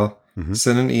Kyle,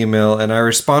 sent an email, and I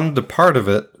responded to part of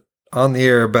it on the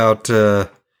air about the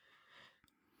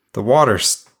water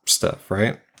stuff,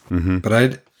 right? Mm-hmm.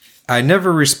 But I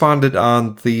never responded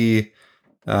on the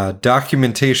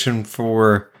documentation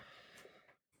for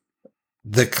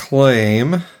the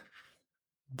claim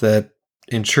that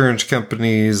insurance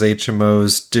companies,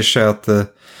 HMOs dish out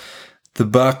the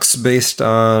bucks based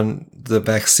on the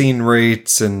vaccine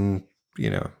rates and,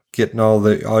 getting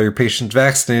all your patients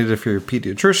vaccinated if you're a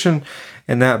pediatrician,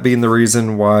 and that being the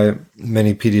reason why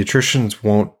many pediatricians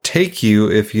won't take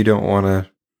you if you're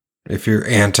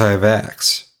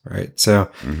anti-vax, right?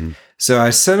 So, So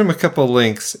I sent him a couple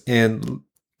links and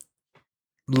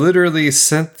literally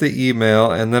sent the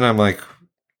email, and then I'm like,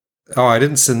 oh, I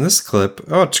didn't send this clip.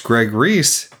 Oh, it's Greg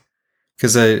Reese,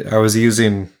 because I was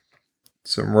using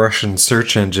some Russian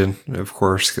search engine, of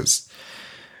course, because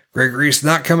Greg Reese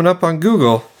not coming up on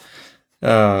Google.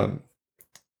 Greg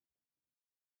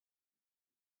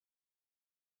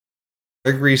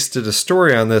Reese did a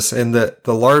story on this, and the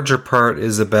larger part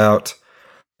is about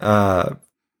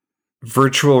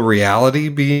virtual reality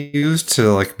being used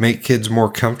to like make kids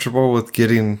more comfortable with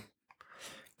getting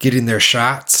their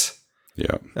shots.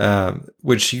 Yeah.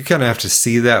 Which you kind of have to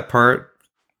see that part.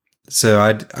 So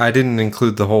I didn't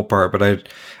include the whole part, but I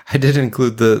did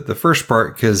include the first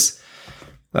part because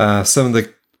some of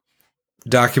the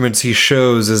documents he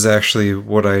shows is actually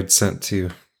what I had sent to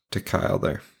Kyle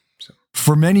there. So.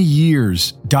 For many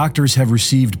years, doctors have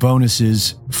received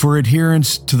bonuses for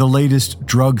adherence to the latest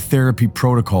drug therapy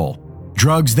protocol.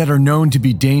 Drugs that are known to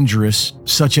be dangerous,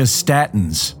 such as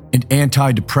statins and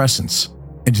antidepressants.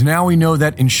 And now we know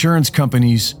that insurance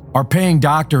companies are paying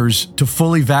doctors to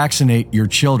fully vaccinate your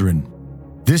children.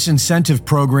 This incentive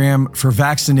program for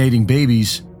vaccinating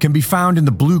babies can be found in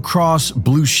the Blue Cross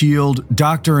Blue Shield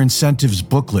Doctor Incentives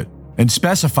booklet and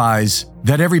specifies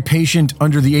that every patient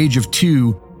under the age of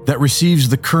 2 that receives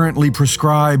the currently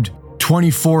prescribed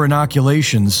 24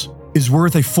 inoculations is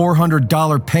worth a $400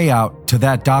 payout to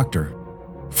that doctor.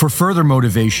 For further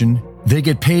motivation, they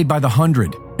get paid by the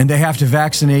 100, and they have to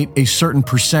vaccinate a certain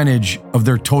percentage of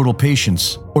their total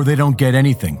patients, or they don't get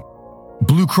anything.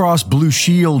 Blue Cross Blue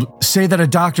Shield say that a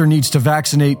doctor needs to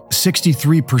vaccinate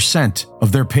 63%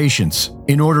 of their patients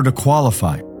in order to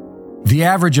qualify. The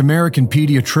average American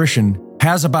pediatrician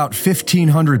has about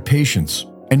 1,500 patients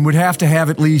and would have to have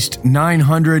at least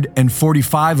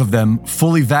 945 of them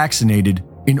fully vaccinated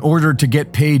in order to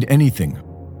get paid anything.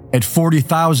 At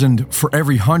 $40,000 for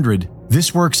every 100,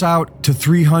 this works out to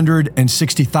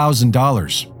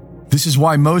 $360,000. This is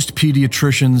why most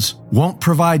pediatricians won't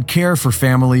provide care for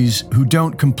families who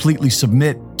don't completely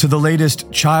submit to the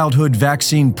latest childhood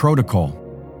vaccine protocol.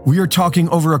 We are talking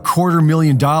over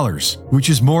 $250,000, which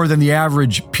is more than the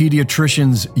average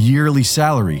pediatrician's yearly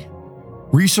salary.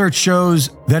 Research shows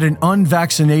that an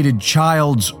unvaccinated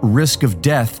child's risk of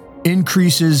death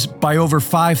increases by over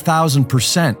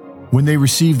 5,000% when they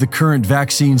receive the current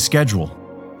vaccine schedule.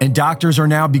 And doctors are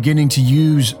now beginning to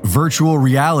use virtual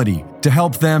reality to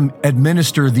help them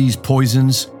administer these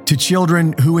poisons to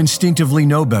children who instinctively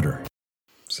know better.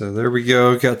 So there we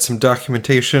go. Got some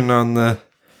documentation on the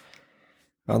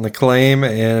claim,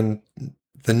 and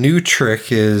the new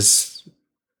trick is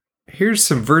here's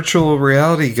some virtual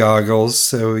reality goggles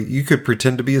so you could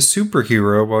pretend to be a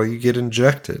superhero while you get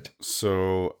injected.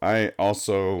 So I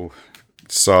also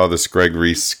saw this Greg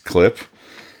Reese clip,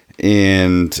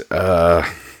 and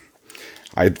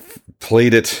I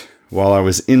played it while I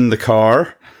was in the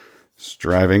car. I was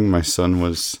driving. My son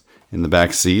was in the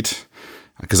back seat.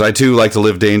 Because I, too, like to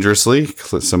live dangerously.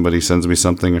 Somebody sends me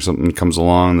something or something comes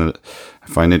along that I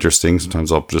find interesting. Sometimes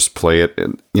I'll just play it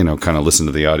and, kind of listen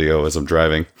to the audio as I'm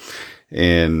driving.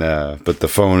 And but the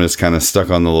phone is kind of stuck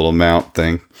on the little mount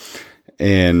thing.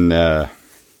 And I,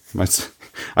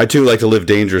 too, like to live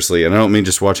dangerously. And I don't mean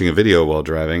just watching a video while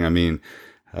driving. I mean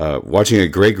watching a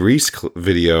Greg Reese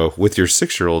video with your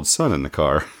 6-year-old son in the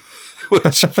car,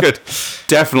 which could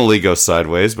definitely go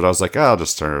sideways. But I was like, I'll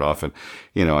just turn it off. And,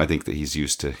 I think that he's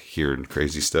used to hearing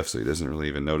crazy stuff, so he doesn't really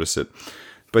even notice it.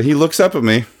 But he looks up at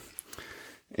me,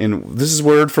 and this is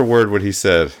word for word what he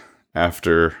said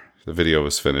after the video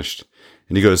was finished.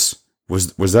 And he goes,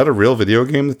 was that a real video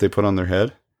game that they put on their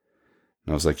head?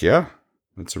 And I was like, yeah,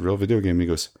 that's a real video game. And he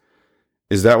goes,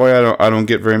 is that why I don't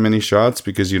get very many shots?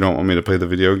 Because you don't want me to play the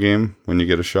video game when you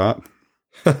get a shot?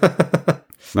 And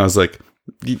I was like,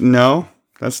 no,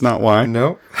 that's not why.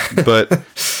 No.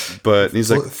 But he's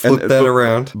like, flip that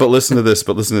around. But listen to this.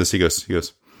 He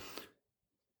goes,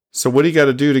 so what do you got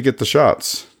to do to get the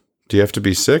shots? Do you have to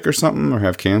be sick or something, or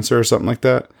have cancer or something like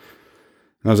that?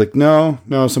 And I was like, no,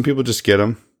 some people just get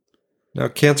them. No,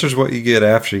 cancer's what you get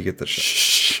after you get the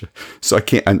shot. So I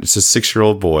can't. It's a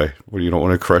 6-year-old boy where you don't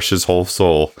want to crush his whole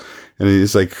soul. And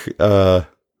he's like, so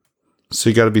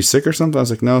you got to be sick or something? I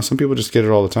was like, no, some people just get it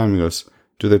all the time. He goes,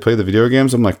 do they play the video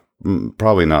games? I'm like,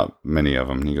 probably not many of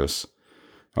them. And he goes,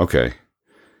 okay.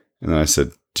 And then I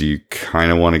said, do you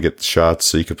kind of want to get the shots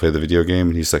so you can play the video game?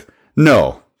 And he's like,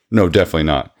 no, definitely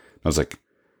not. I was like,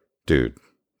 dude,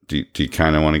 do you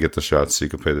kind of want to get the shots so you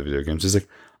can play the video games? He's like,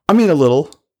 I mean, a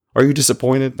little. Are you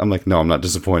disappointed? I'm like, no, I'm not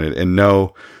disappointed. And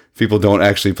no, people don't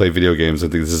actually play video games. I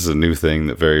think this is a new thing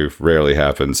that very rarely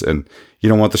happens. And you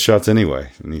don't want the shots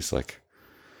anyway. And he's like,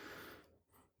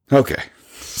 okay.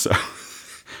 So,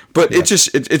 but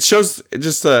it shows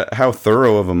just how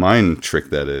thorough of a mind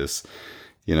trick that is.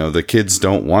 You know, the kids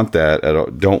don't want that at all,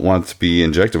 don't want to be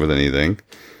injected with anything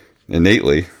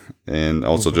innately, and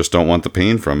also just don't want the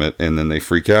pain from it, and then they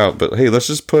freak out. But hey,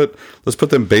 let's put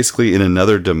them basically in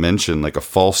another dimension, like a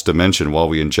false dimension, while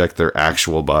we inject their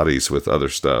actual bodies with other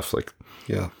stuff. Like,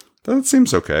 yeah, that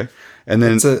seems okay. And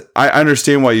then I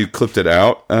understand why you clipped it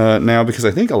out now, because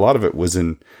I think a lot of it was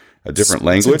in a different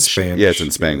language. It's in Spanish. Yeah, it's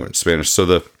in Spanish.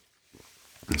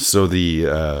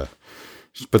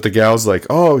 But the gal's like,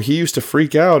 oh, he used to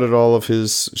freak out at all of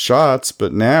his shots,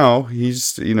 but now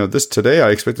he's, today I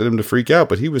expected him to freak out,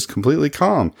 but he was completely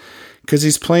calm because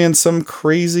he's playing some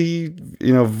crazy,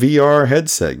 VR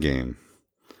headset game.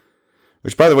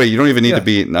 Which, by the way, you don't even need to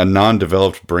be a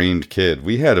non-developed brained kid.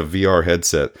 We had a VR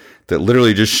headset that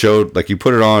literally just showed, like, you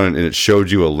put it on and it showed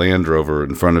you a Land Rover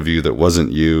in front of you that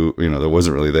wasn't you, that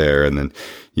wasn't really there. And then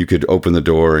you could open the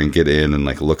door and get in and,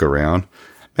 like, look around.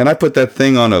 And I put that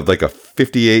thing on a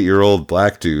 58-year-old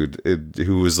black dude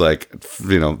who was like,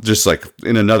 just like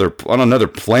on another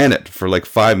planet for like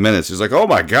 5 minutes. He's like, oh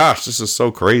my gosh, this is so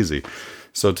crazy.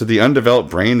 So to the undeveloped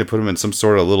brain, to put him in some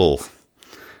sort of little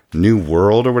new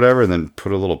world or whatever, and then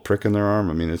put a little prick in their arm.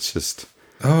 I mean, it's just.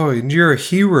 Oh, and you're a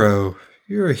hero.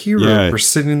 You're a hero for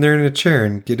sitting there in a chair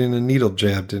and getting a needle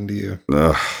jabbed into you.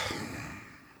 Ugh.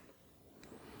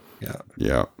 Yeah.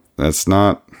 Yeah. That's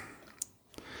not.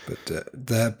 But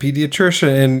that pediatrician,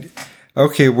 and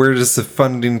okay, where does the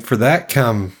funding for that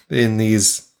come in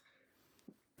these,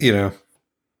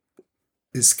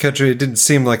 this country? It didn't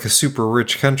seem like a super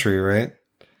rich country, right?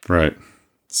 Right.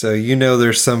 So,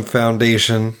 there's some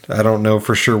foundation, I don't know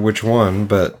for sure which one,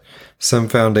 but some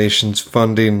foundation's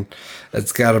funding,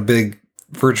 it's got a big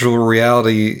virtual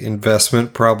reality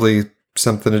investment, probably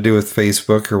something to do with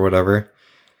Facebook or whatever,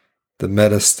 the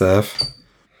meta stuff.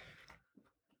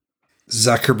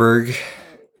 Zuckerberg.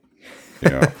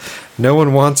 Yeah. No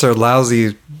one wants our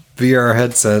lousy VR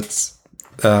headsets.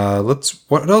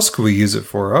 What else could we use it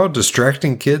for? Oh,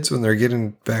 distracting kids when they're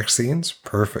getting vaccines?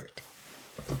 Perfect.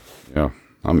 Yeah,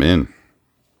 I'm in.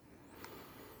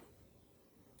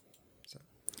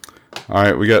 All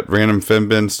right, we got random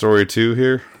Fenben story 2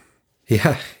 here.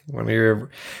 Yeah, want to hear a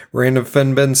random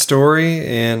Fenben story,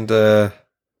 and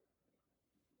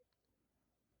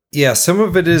yeah, some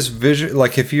of it is visual.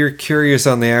 Like, if you're curious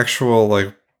on the actual,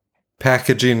 like,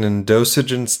 packaging and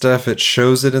dosage and stuff, it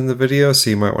shows it in the video, so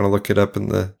you might want to look it up in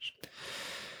the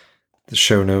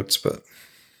show notes, but...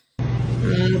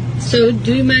 So,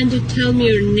 do you mind to tell me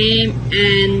your name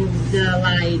and,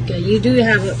 you do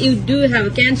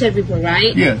have cancer before,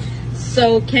 right? Yes.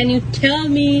 So, can you tell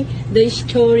me the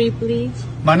story, please?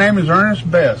 My name is Ernest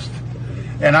Best,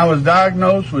 and I was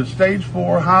diagnosed with stage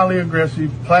 4 highly aggressive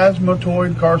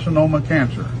plasmatoid carcinoma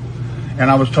cancer.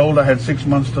 And I was told I had 6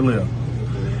 months to live.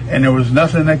 And there was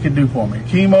nothing they could do for me.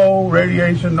 Chemo,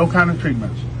 radiation, no kind of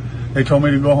treatments. They told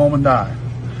me to go home and die.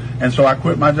 And so I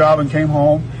quit my job and came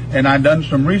home, and I'd done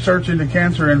some research into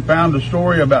cancer and found a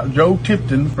story about Joe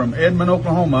Tipton from Edmond,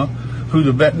 Oklahoma, who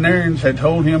the veterinarians had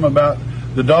told him about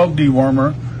the dog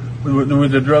dewormer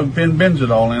with the drug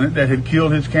fenbenzidol in it that had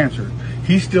killed his cancer.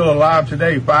 He's still alive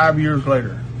today, 5 years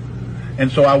later.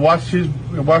 And so I watched his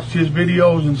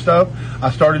videos and stuff. I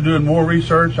started doing more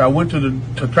research. I went to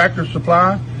Tractor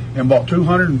Supply and bought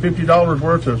 $250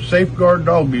 worth of Safeguard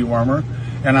dog dewormer,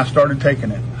 and I started taking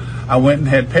it. I went and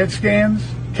had PET scans,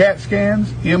 CAT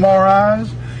scans, MRIs,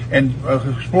 and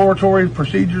exploratory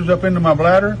procedures up into my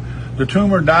bladder. The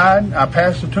tumor died. I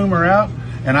passed the tumor out,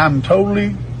 and I'm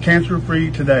totally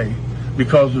cancer-free today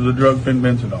because of the drug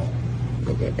fenbenzidol.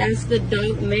 Okay, that's the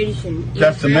dog medicine.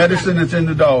 That's the medicine that's in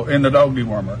the dog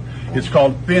dewormer. It's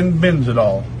called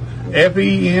fenbenzidol.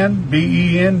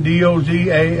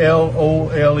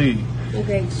 FENBENDOZALOLE.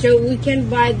 Okay, so we can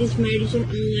buy this medicine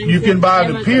online. You can buy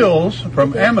Amazon. the pills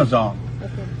from Amazon.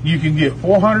 Okay. You can get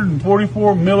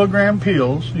 444 milligram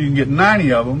pills. You can get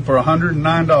 90 of them for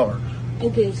 $109.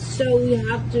 Okay, so we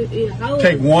have to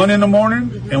take one in the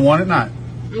morning and one at night.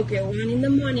 Okay, one in the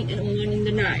morning and one in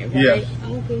the night, right? Yes.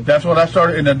 Okay. That's what I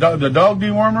started. In the dog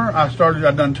dewormer, I've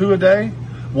done 2 a day,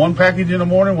 1 package in the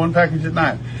morning, 1 package at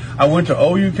night. I went to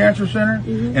OU Cancer Center,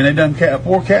 and they done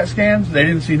 4 CAT scans. They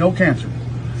didn't see no cancer.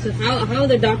 So how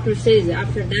the doctor says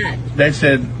after that? They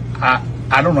said, I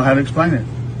don't know how to explain it.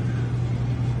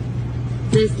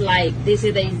 this like they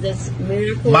say that it's this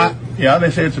miracle?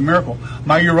 They say it's a miracle.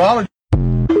 My urologist.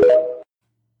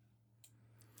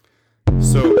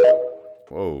 So,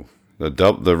 whoa,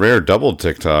 the rare double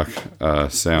TikTok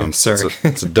sound. Yeah, sorry,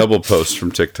 it's a double post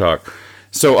from TikTok.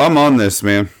 So I'm on this,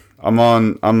 man. I'm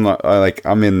in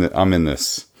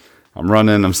this. I'm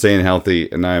running. I'm staying healthy,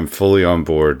 and I am fully on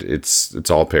board. It's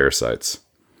all parasites.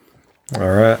 All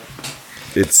right.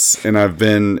 And I've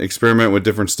been experimenting with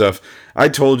different stuff. I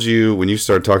told you when you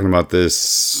started talking about this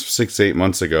 6-8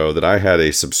 months ago that I had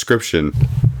a subscription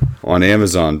on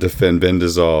Amazon to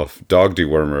fenbendazole dog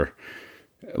dewormer.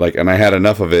 And I had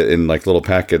enough of it in little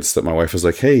packets that my wife was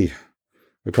like, "Hey,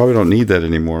 we probably don't need that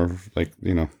anymore.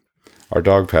 Our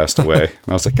dog passed away." And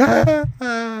I was like,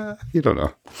 you don't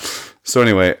know. So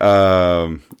anyway,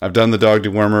 I've done the dog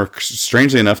dewormer.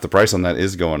 Strangely enough, the price on that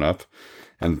is going up.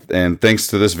 And thanks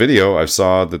to this video, I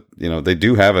saw that, they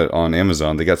do have it on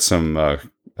Amazon. They got some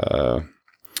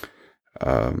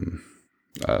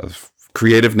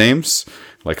creative names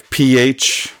like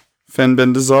pH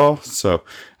fenbendazole. So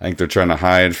I think they're trying to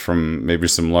hide from maybe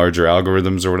some larger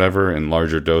algorithms or whatever in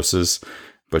larger doses.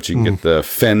 But you can get the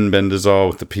fenbendazole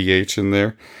with the pH in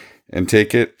there and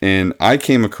take it. And I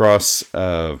came across...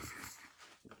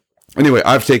 anyway,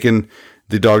 I've taken...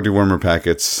 the dog dewormer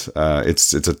packets,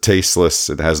 it's a tasteless.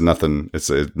 It has nothing.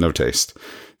 It's no taste.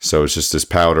 So it's just this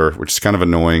powder, which is kind of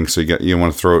annoying. So you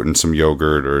want to throw it in some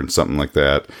yogurt or in something like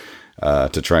that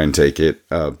to try and take it.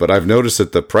 But I've noticed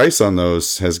that the price on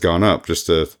those has gone up. Just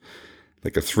a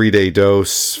 3-day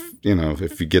dose.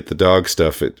 If you get the dog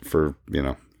stuff, for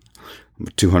a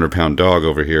 200-pound dog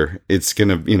over here, it's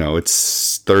gonna,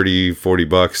 it's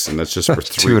 $30-$40, and that's just for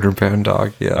 200-pound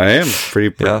dog. Yeah, I am pretty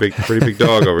big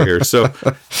dog over here. So,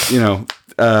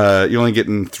 you're only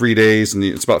getting 3 days, and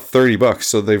it's about $30.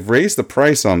 So they've raised the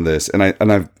price on this, and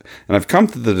I've come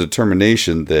to the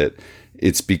determination that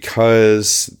it's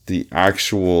because the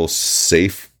actual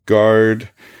Safeguard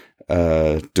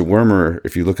dewormer,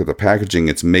 if you look at the packaging,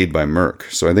 it's made by Merck.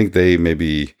 So I think they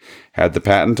maybe had the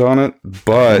patent on it,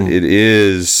 but it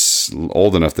is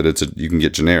old enough that you can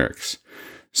get generics.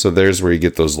 So there's where you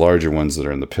get those larger ones that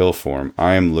are in the pill form.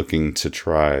 I am looking to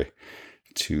try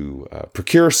to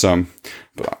procure some,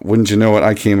 but wouldn't you know it,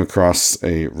 I came across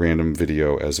a random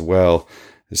video as well.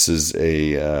 This is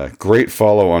a great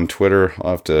follow on Twitter.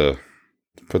 I'll have to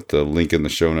put the link in the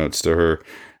show notes to her,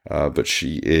 but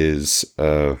she is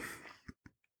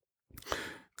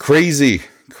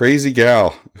crazy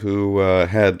gal who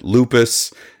had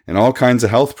lupus and all kinds of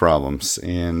health problems,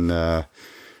 and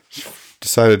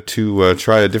decided to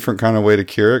try a different kind of way to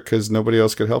cure it because nobody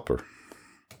else could help her.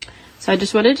 So I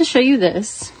just wanted to show you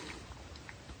this.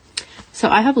 So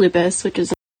I have lupus, which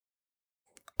is...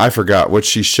 I forgot. What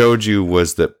she showed you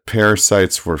was that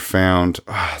parasites were found...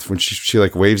 when she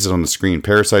waves it on the screen.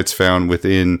 Parasites found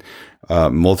within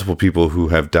multiple people who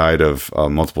have died of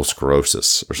multiple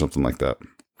sclerosis or something like that.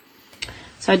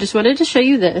 So I just wanted to show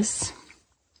you this.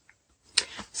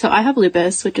 So I have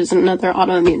lupus, which is another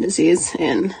autoimmune disease,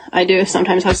 and I do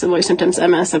sometimes have similar symptoms to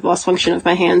MS. I've lost function of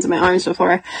my hands and my arms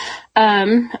before.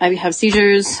 I have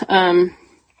seizures,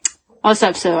 all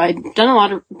stuff. So I've been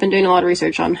doing a lot of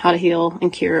research on how to heal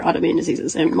and cure autoimmune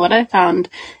diseases. And what I found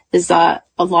is that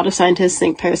a lot of scientists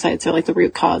think parasites are the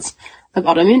root cause of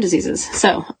autoimmune diseases.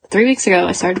 So 3 weeks ago,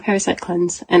 I started a parasite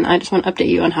cleanse, and I just want to update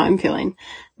you on how I'm feeling.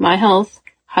 My health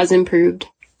has improved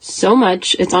so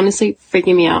much. It's honestly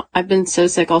freaking me out. I've been so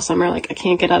sick all summer. I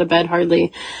can't get out of bed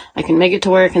hardly. I can make it to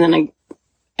work, and then I'm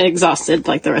exhausted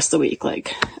the rest of the week,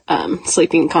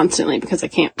 sleeping constantly because I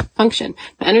can't function.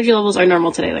 My energy levels are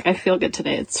normal today. I feel good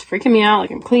today. It's freaking me out.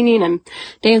 I'm cleaning, I'm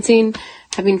dancing,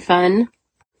 having fun.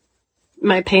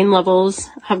 My pain levels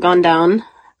have gone down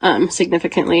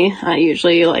significantly. I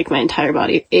usually my entire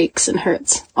body aches and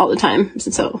hurts all the time.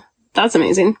 So that's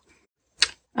amazing.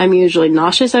 I'm usually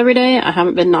nauseous every day. I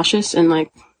haven't been nauseous in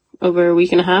over a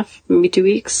week and a half, maybe 2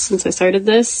 weeks since I started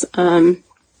this.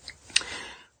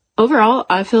 Overall,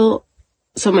 I feel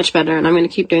so much better, and I'm going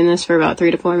to keep doing this for about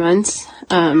 3 to 4 months.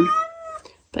 But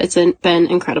it's been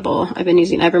incredible. I've been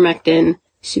using ivermectin,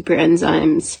 super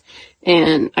enzymes,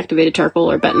 and activated charcoal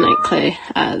or bentonite clay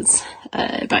as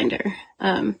a binder.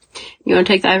 You want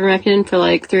to take the ivermectin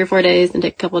for 3 or 4 days, then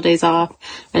take a couple of days off,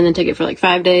 and then take it for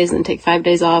 5 days, and then take 5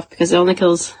 days off, because it only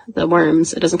kills the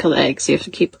worms. It doesn't kill the eggs. So you have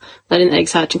to keep letting the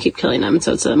eggs hatch and keep killing them.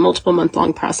 So it's a multiple month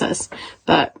long process.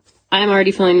 But I am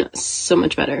already feeling so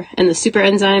much better. And the super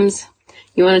enzymes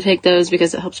You want to take those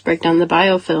because it helps break down the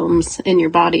biofilms in your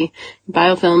body.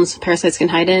 Biofilms, parasites can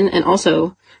hide in, and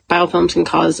also biofilms can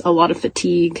cause a lot of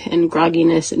fatigue and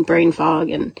grogginess and brain fog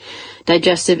and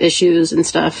digestive issues and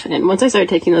stuff. And once I started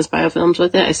taking those biofilms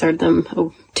with it, I started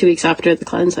them 2 weeks after the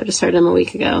cleanse. I just started them a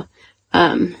week ago.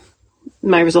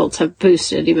 My results have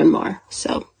boosted even more.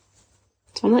 So,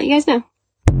 just want to let you guys know.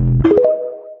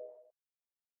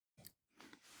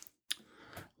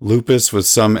 Lupus with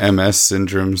some MS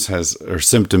symptoms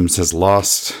has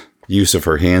lost use of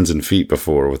her hands and feet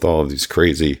before with all of these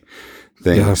crazy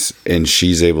things. Yeah. And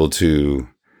she's able to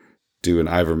do an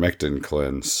ivermectin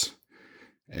cleanse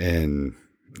and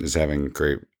is having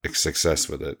great success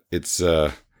with it. It's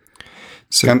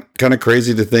kind of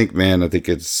crazy to think, man. I think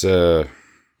it's if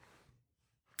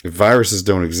viruses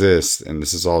don't exist and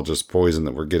this is all just poison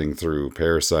that we're getting through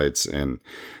parasites and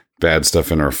bad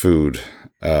stuff in our food,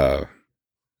 I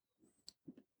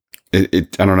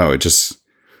don't know.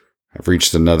 I've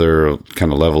reached another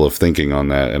kind of level of thinking on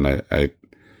that, and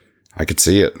I could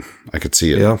see it. I could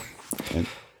see it.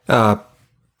 Yeah.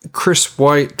 Chris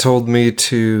White told me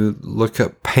to look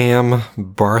up Pam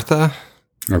Bartha.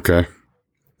 Okay.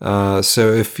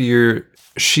 So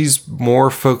she's more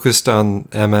focused on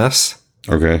MS.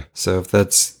 Okay. So if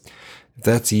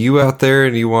that's you out there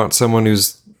and you want someone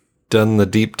who's done the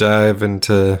deep dive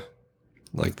into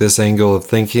like this angle of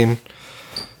thinking,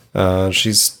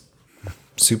 she's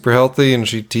super healthy and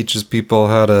she teaches people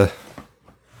how to,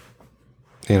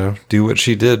 do what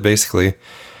she did basically.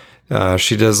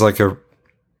 She does like a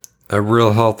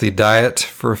real healthy diet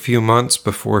for a few months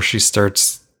before she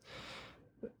starts,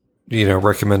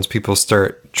 recommends people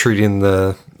start treating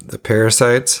the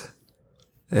parasites,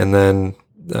 and then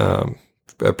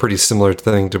a pretty similar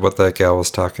thing to what that gal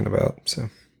was talking about. So,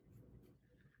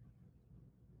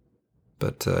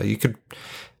 but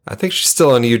I think she's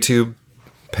still on YouTube,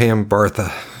 Pam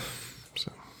Bartha.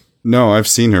 So. No, I've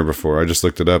seen her before. I just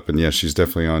looked it up, and yeah, she's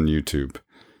definitely on YouTube.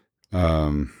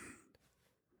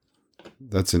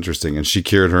 That's interesting. And she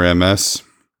cured her MS?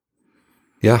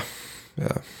 Yeah.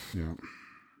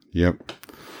 Yep.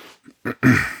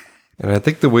 And I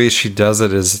think the way she does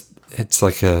it is, it's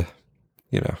like because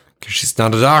she's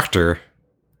not a doctor.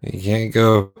 You can't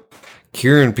go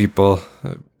curing people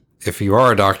if you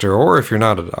are a doctor or if you're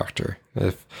not a doctor.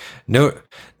 No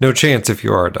chance if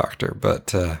you are a doctor.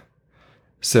 But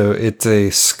so it's a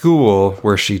school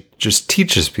where she just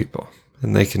teaches people,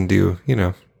 and they can do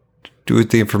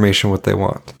with the information what they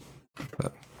want.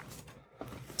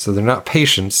 So they're not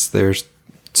patients; they're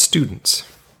students.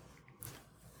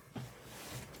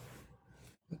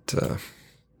 But,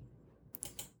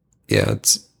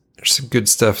 there's some good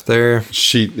stuff there.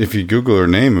 If you Google her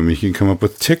name, you can come up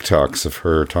with TikToks of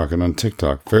her talking on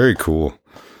TikTok. Very cool.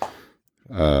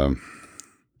 Yeah,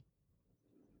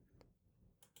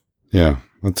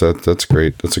 that's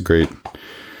great. That's a great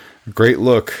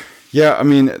look. Yeah, I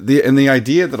mean, the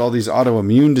idea that all these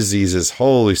autoimmune diseases,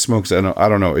 holy smokes, I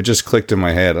don't know. It just clicked in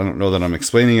my head. I don't know that I'm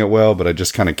explaining it well, but I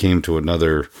just kind of came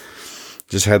to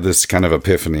just had this kind of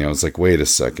epiphany. I was like, wait a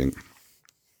second.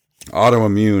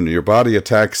 Autoimmune, your body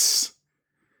attacks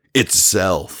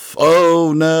itself.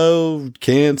 Oh no,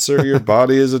 cancer, your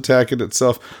body is attacking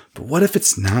itself. But what if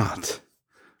it's not?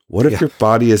 What if your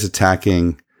body is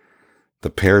attacking the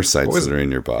parasites that are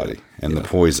in your body and the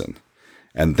poison?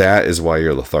 And that is why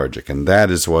you're lethargic. And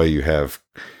that is why you have,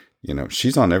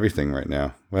 she's on everything right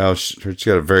now. Well, she's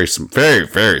got a very, very,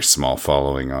 very small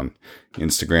following on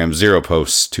Instagram. 0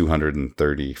 posts,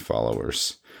 230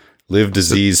 followers.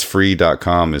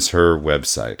 LiveDiseaseFree.com is her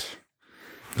website.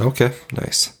 Okay,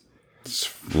 nice.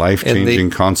 It's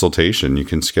life-changing consultation. You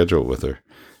can schedule it with her.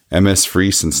 MS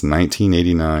free since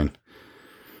 1989.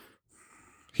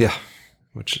 Yeah,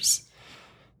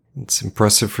 it's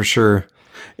impressive for sure.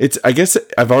 I guess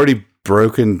I've already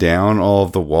broken down all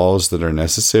of the walls that are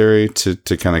necessary to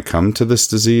kind of come to this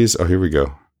disease. Oh, here we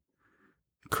go.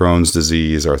 Crohn's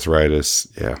disease, arthritis,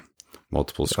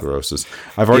 multiple sclerosis.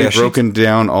 I've already broken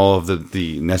down all of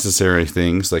the necessary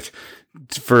things, like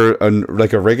for a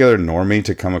regular normie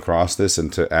to come across this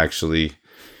and to actually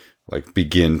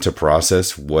begin to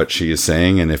process what she is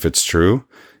saying and if it's true.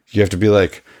 You have to be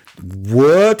like,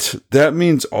 what? That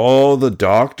means all the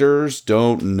doctors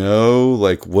don't know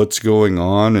what's going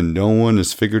on and no one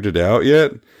has figured it out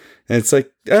yet? And it's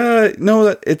like,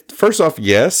 no, first off,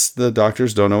 yes, the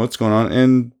doctors don't know what's going on.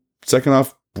 And second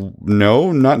off,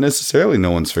 no, not necessarily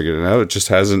no one's figured it out. It just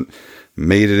hasn't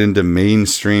made it into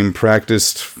mainstream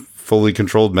practiced, fully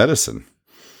controlled medicine.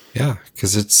 Yeah,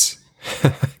 because it's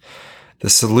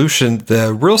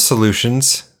the real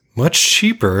solution's much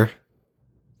cheaper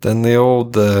than the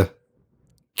old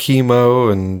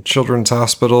chemo and children's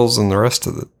hospitals and the rest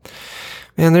of it.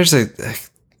 Man, there's a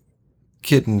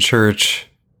kid in church,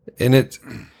 and it's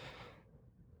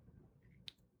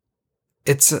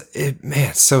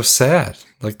so sad.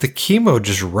 Like, the chemo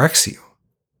just wrecks you.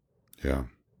 Yeah.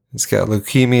 It's got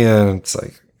leukemia, and it's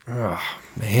like, oh,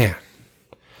 man.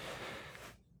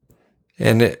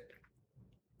 And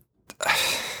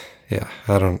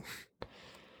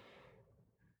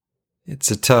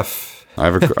it's a tough,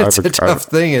 tough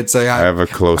thing. It's like, I have a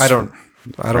close, I don't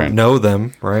know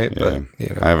them, right? Yeah.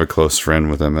 But, I have a close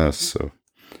friend with MS, so.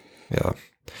 Yeah.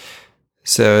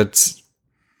 So it's,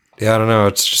 I don't know.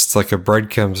 It's just like a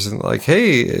breadcrumbs, and like,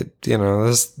 hey,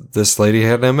 this lady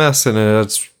had MS, and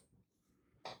it's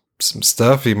some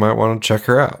stuff. You might want to check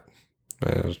her out.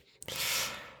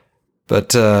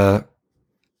 But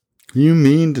you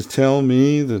mean to tell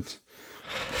me that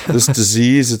this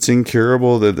disease, it's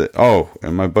incurable?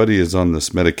 And my buddy is on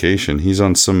this medication. He's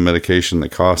on some medication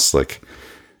that costs like,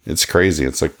 it's crazy.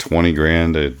 It's like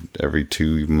 $20,000 every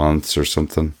 2 months or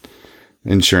something.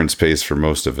 Insurance pays for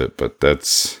most of it, but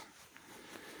that's...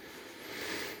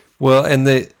 Well, and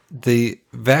the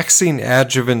vaccine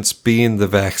adjuvants being the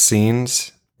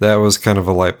vaccines, that was kind of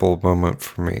a light bulb moment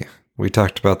for me. We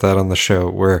talked about that on the show,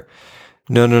 where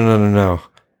no.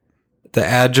 The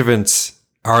adjuvants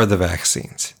are the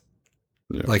vaccines.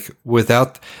 Yeah. Like,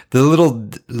 without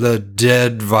the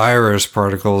dead virus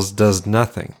particles does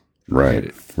nothing.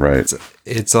 Right.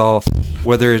 It's all,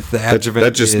 whether it's the adjuvant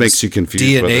that just makes you confused.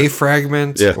 DNA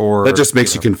fragment, or that just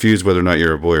makes you confused whether or not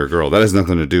you're a boy or girl. That has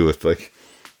nothing to do with like.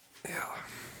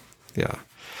 Yeah.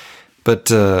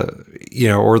 But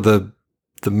or the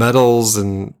metals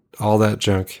and all that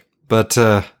junk. But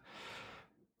I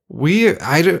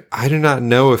do not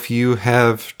know if you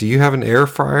have. Do you have an air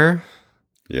fryer?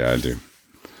 Yeah, I do.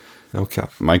 Okay.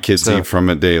 My kids eat from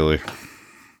it daily.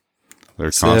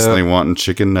 They're constantly wanting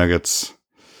chicken nuggets.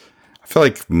 I feel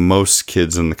like most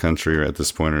kids in the country at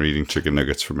this point are eating chicken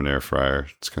nuggets from an air fryer.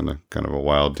 It's kind of a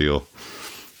wild deal.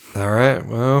 All right.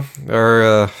 Well,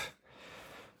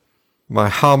 my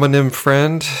homonym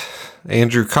friend,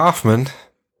 Andrew Kaufman,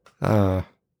 talk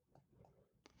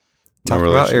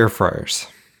about air fryers.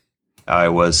 I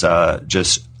was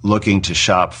just looking to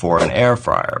shop for an air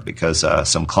fryer because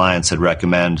some clients had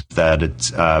recommended that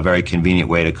it's a very convenient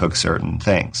way to cook certain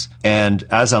things. And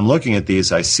as I'm looking at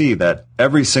these, I see that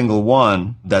every single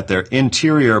one, that their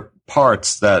interior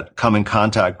parts that come in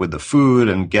contact with the food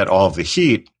and get all of the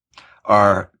heat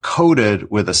are coated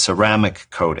with a ceramic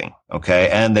coating, okay?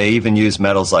 And they even use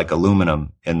metals like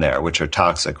aluminum in there, which are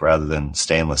toxic rather than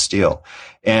stainless steel.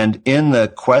 And in the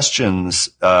questions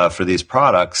for these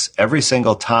products, every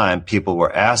single time people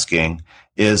were asking,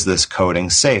 is this coating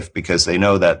safe? Because they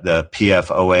know that the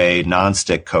PFOA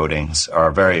nonstick coatings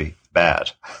are very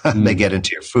bad. They get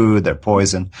into your food, they're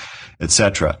poison,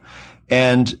 etc.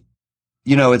 And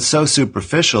it's so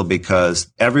superficial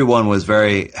because everyone was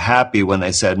very happy when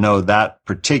they said, no, that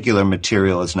particular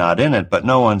material is not in it. But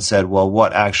no one said, well,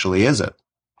 what actually is it?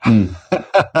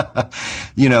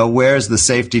 Where's the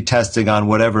safety testing on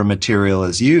whatever material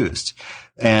is used?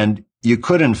 And you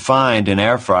couldn't find an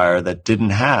air fryer that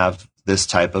didn't have this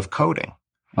type of coating.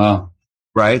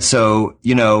 Right? So,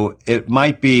 it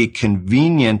might be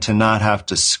convenient to not have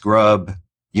to scrub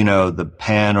the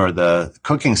pan or the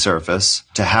cooking surface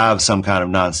to have some kind of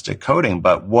nonstick coating,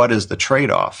 but what is the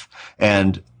trade-off?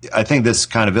 And I think this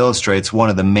kind of illustrates one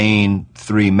of the main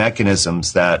three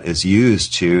mechanisms that is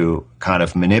used to kind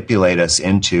of manipulate us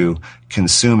into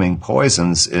consuming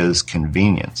poisons is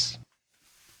convenience.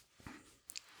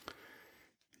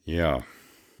 Yeah.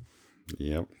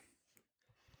 Yep.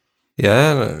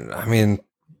 Yeah, I mean,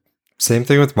 same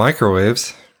thing with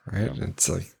microwaves, right? Yeah. It's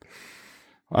like,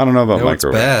 I don't know about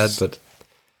microwaves. It's bad, but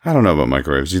I don't know about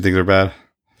microwaves. Do you think they're bad?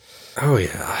 Oh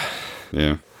yeah.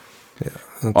 Yeah.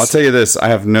 I'll tell you this: I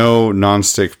have no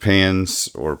nonstick pans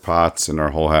or pots in our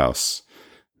whole house,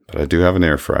 but I do have an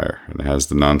air fryer, and it has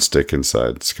the nonstick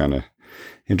inside. It's kind of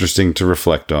interesting to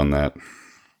reflect on that.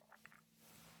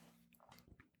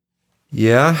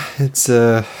 Yeah, it's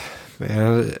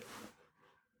man.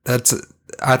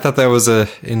 I thought that was a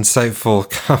insightful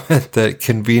comment that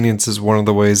convenience is one of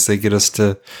the ways they get us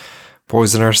to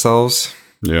poison ourselves.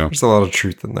 Yeah. There's a lot of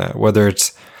truth in that. Whether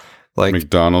it's like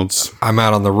McDonald's, I'm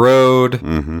out on the road,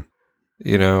 mm-hmm.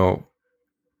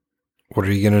 What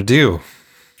are you going to do?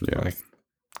 Yeah. Like,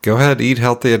 go ahead, eat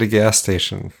healthy at a gas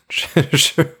station.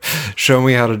 Show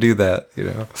me how to do that,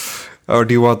 Oh,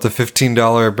 do you want the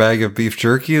 $15 bag of beef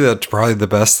jerky? That's probably the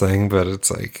best thing, but it's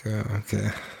like,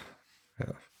 okay.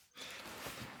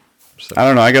 I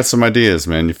don't know. I got some ideas,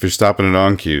 man. If you're stopping at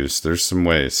on cues, there's some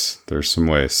ways.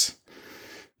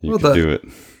 you could do it.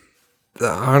 The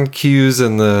on-cues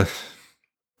and the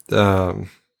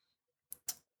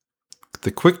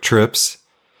quick trips,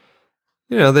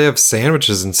 you know, they have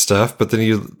sandwiches and stuff, but then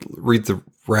you read the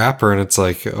wrapper and it's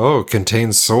like, oh, it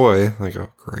contains soy. Like,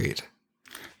 oh, great.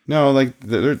 No, like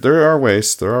there are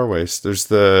ways. There are ways.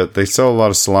 They sell a lot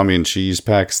of salami and cheese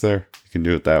packs there. You can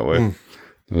do it that way.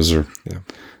 Those are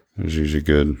usually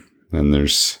good. Then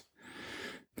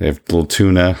they have little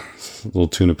tuna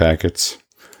packets.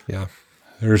 Yeah.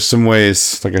 There's some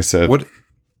ways, like I said.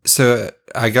 So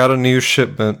I got a new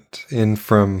shipment in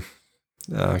from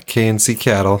KNC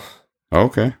Cattle.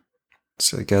 Okay.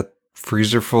 So I got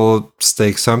freezer full of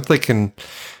steaks. So I'm thinking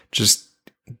just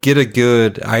get a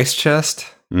good ice chest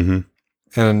and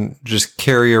just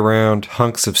carry around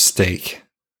hunks of steak.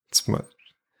 It's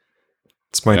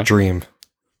my dream.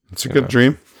 It's a good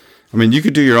dream. I mean, you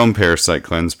could do your own parasite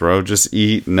cleanse, bro. Just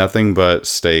eat nothing but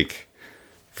steak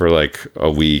for like a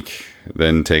week.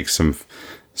 Then take some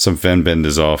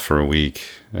fenbendazole for a week,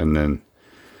 and then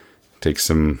take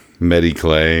some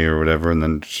Mediclay or whatever, and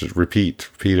then just repeat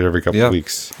it every couple of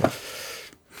weeks.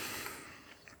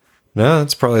 No,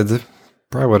 that's probably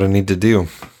what I need to do.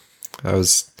 I'm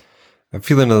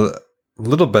feeling a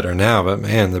little better now, but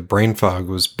man, the brain fog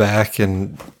was back,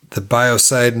 and the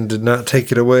Biocidin did not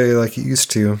take it away like it used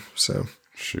to. So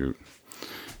shoot,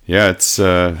 yeah,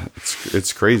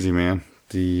 it's crazy, man.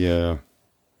 The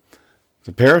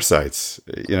parasites,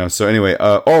 you know. So anyway,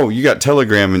 you got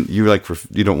Telegram, and you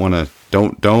don't want to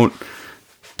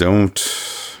don't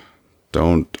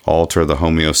alter the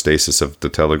homeostasis of the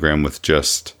Telegram with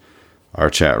just our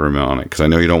chat room on it, because I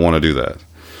know you don't want to do that.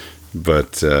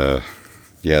 But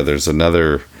there's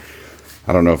another.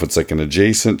 I don't know if it's like an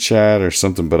adjacent chat or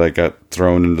something, but I got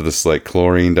thrown into this like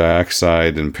chlorine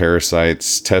dioxide and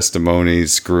parasites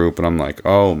testimonies group, and I'm like,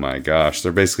 oh my gosh,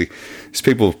 they're basically these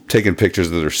people taking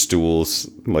pictures of their stools,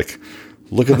 like,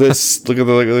 look at this, look at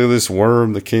this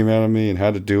worm that came out of me and how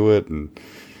to do it, and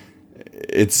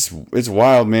it's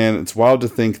wild, man. It's wild to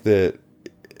think that,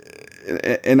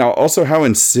 and also how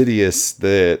insidious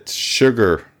that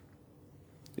sugar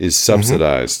is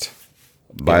subsidized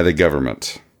by the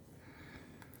government.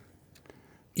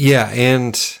 Yeah,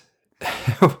 and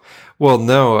well,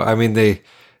 no, I mean they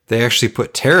actually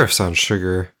put tariffs on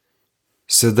sugar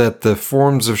so that the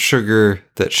forms of sugar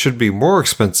that should be more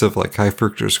expensive, like high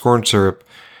fructose corn syrup,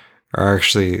 are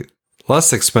actually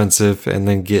less expensive and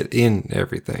then get in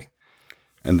everything.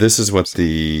 And this is what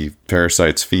the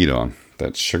parasites feed on,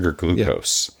 that sugar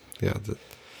glucose. Yeah.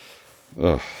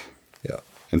 Ugh. Yeah.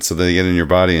 And so they get in your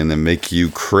body and then make you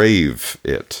crave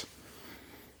it.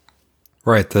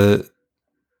 Right. The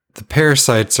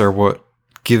parasites are what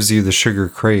gives you the sugar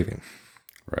craving.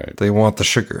 Right. They want the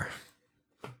sugar.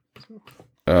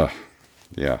 Yeah.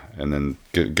 And then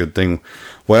good thing.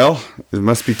 Well, it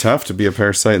must be tough to be a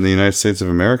parasite in the United States of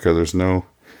America. There's no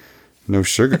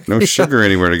sugar, sugar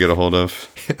anywhere to get a hold of.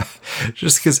 Yeah.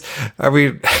 Just because, I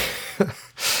mean,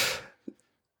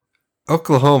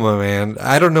 Oklahoma, man.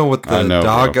 I don't know what the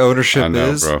dog ownership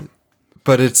is, bro.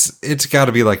 But it's got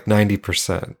to be like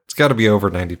 90%. It's got to be over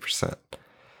 90%.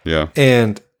 Yeah.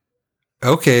 And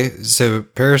okay, so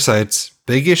parasites,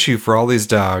 big issue for all these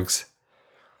dogs.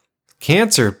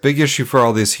 Cancer, big issue for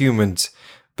all these humans.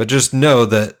 But just know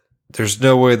that there's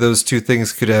no way those two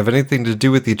things could have anything to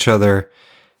do with each other,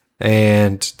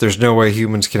 and there's no way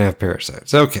humans can have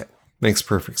parasites. Okay, makes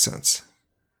perfect sense.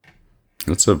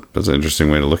 That's an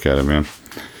interesting way to look at it, man.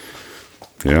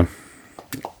 Yeah.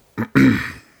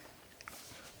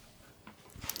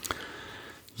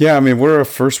 Yeah, I mean, we're a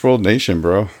first world nation,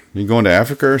 bro. You going to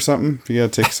Africa or something? You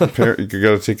gotta take some you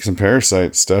gotta take some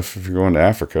parasite stuff if you're going to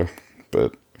Africa.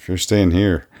 But if you're staying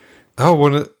here,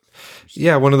 one of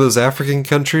those African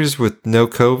countries with no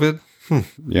COVID.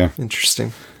 Yeah,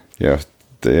 interesting. Yeah,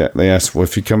 they asked, well,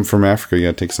 if you come from Africa, you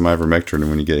gotta take some ivermectin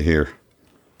when you get here.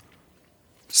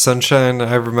 Sunshine,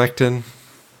 ivermectin,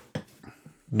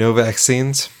 no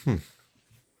vaccines.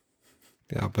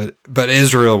 Yeah, but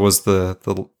Israel was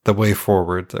the way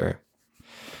forward there.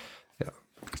 Yeah,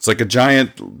 it's like a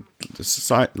giant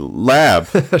lab.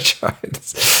 Yeah.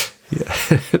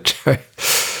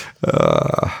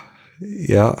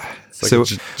 It's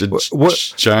like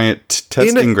giant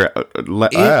testing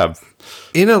lab.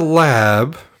 In a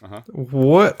lab,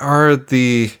 what are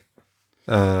the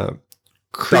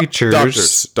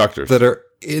creatures doctors that are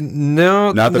in?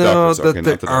 No, not the doctors. Okay,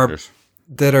 not the doctors.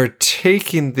 That are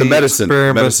taking the medicine,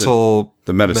 experimental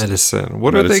medicine.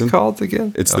 What are they called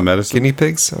again? It's the medicine. Guinea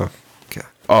pigs? Oh, okay.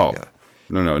 Oh, yeah.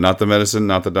 No, not the medicine,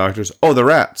 not the doctors. Oh, the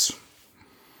rats.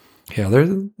 Yeah, they're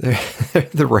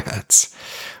the rats.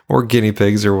 Or guinea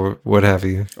pigs or what have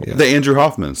you. Yeah. The Andrew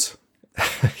Hoffmans.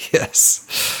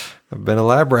 Yes. I've been a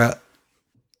lab rat.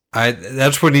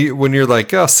 That's when you're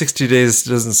like, 60 days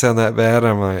doesn't sound that bad.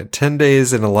 I'm like, 10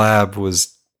 days in a lab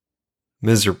was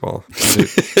miserable.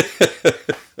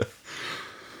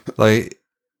 Like,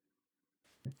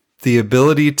 the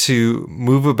ability to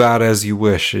move about as you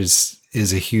wish is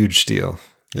a huge deal.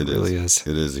 It really is.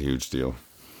 It is a huge deal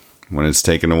when it's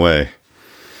taken away.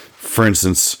 For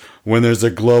instance, when there's a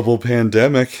global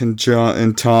pandemic and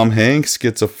Tom Hanks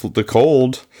gets the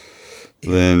cold,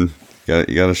 then you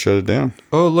got to shut it down.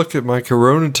 Oh, look at my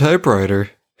Corona typewriter.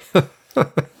 Look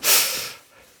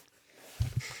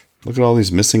at all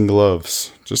these missing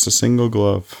gloves. Just a single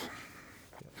glove.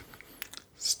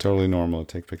 It's totally normal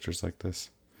to take pictures like this.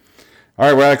 All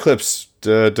right, we're out of clips.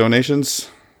 Donations,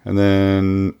 and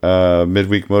then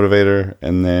midweek motivator,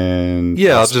 and then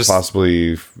I'll just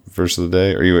possibly verse of the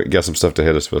day. Or you got some stuff to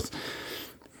hit us with?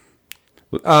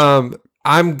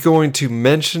 I'm going to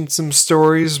mention some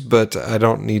stories, but I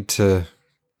don't need to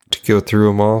go through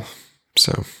them all.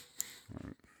 So,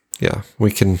 yeah,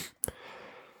 we can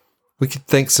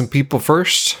thank some people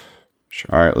first.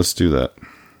 Sure. All right, let's do that.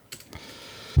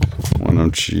 Why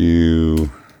don't you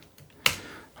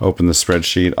open the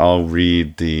spreadsheet? I'll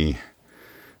read the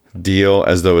deal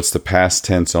as though it's the past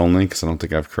tense only, because I don't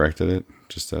think I've corrected it,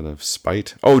 just out of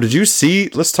spite. Oh, did you see?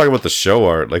 Let's talk about the show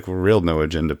art. Like, we're real no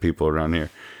agenda people around here.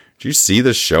 Did you see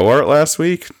the show art last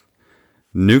week?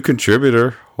 New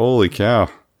contributor. Holy cow.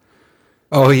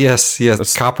 Oh, yes.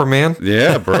 That's Copperman?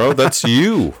 Yeah, bro. That's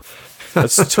you.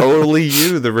 That's totally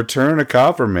you. The return of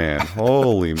Copperman.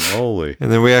 Holy moly.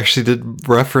 And then we actually did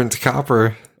reference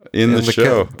Copper in the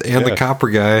show. The Copper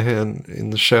guy in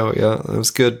the show. Yeah, that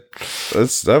was good.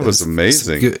 That was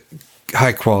amazing. Good,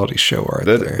 high quality show art.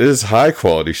 That is high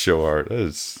quality show art. That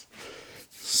is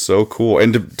so cool.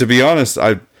 And to be honest,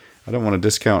 I don't want to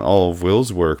discount all of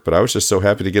Will's work, but I was just so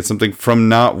happy to get something from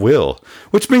not Will.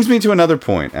 Which brings me to another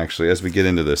point, actually, as we get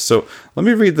into this. So let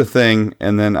me read the thing,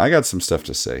 and then I got some stuff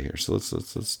to say here. So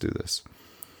let's do this.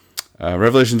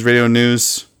 Revelations Radio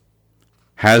News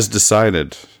has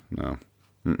decided. No.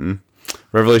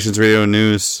 Revelations Radio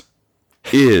News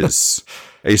is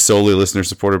a solely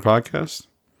listener-supported podcast.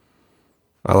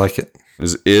 I like it.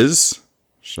 Is?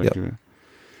 Should I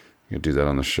do that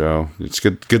on the show? It's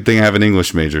good thing I have an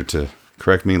English major to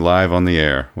correct me live on the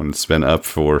air when it's been up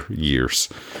for years.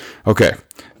 Okay.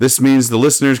 This means the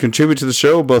listeners contribute to the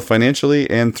show both financially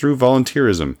and through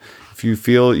volunteerism. If you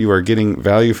feel you are getting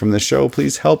value from this show,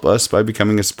 please help us by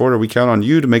becoming a supporter. We count on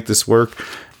you to make this work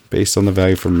based on the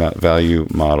value for value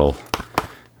model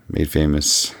made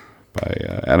famous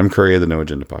by Adam Curry of the No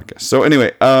Agenda podcast. So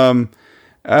anyway,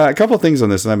 a couple of things on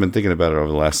this, and I've been thinking about it over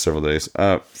the last several days.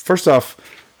 First off,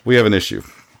 we have an issue.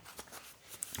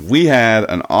 We had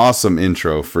an awesome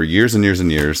intro for years and years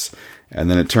and years, and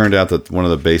then it turned out that one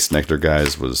of the Base Nectar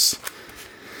guys was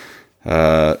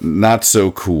not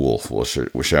so cool,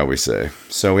 shall we say.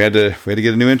 So we had to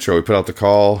get a new intro. We put out the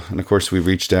call, and of course we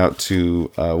reached out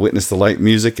to Witness the Light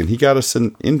Music, and he got us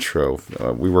an intro.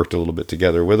 We worked a little bit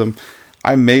together with him.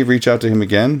 I may reach out to him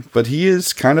again, but he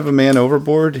is kind of a man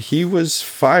overboard. He was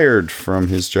fired from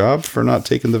his job for not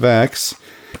taking the vax,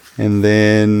 and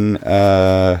then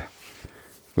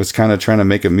was kind of trying to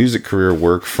make a music career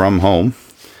work from home,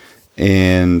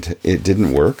 and it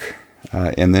didn't work.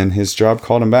 And then his job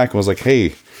called him back and was like,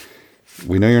 hey,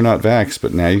 we know you're not vaxxed,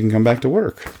 but now you can come back to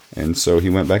work. And so he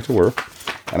went back to work,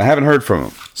 and I haven't heard from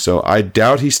him. So I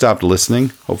doubt he stopped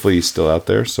listening. Hopefully he's still out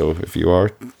there. So if you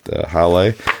are,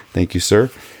 Halle, thank you, sir.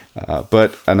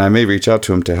 And I may reach out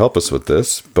to him to help us with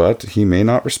this, but he may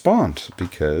not respond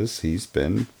because he's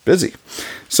been busy.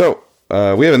 So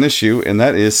we have an issue, and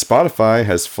that is Spotify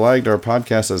has flagged our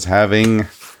podcast as having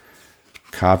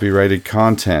copyrighted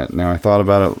content. Now, I thought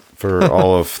about it for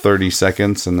all of 30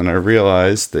 seconds, and then I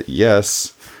realized that,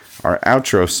 yes, our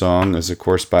outro song is, of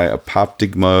course, by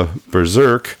Apoptygma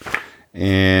Berserk,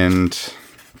 and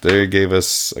they gave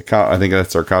us, I think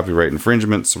that's our copyright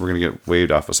infringement, so we're going to get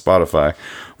waived off of Spotify,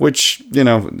 which,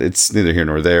 it's neither here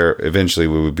nor there. Eventually,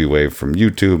 we would be waived from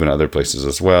YouTube and other places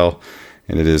as well,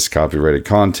 and it is copyrighted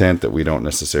content that we don't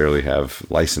necessarily have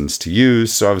license to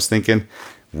use, so I was thinking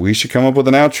we should come up with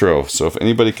an outro. So if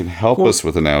anybody can help us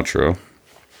with an outro.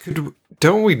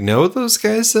 Don't we know those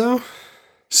guys, though?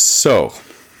 So,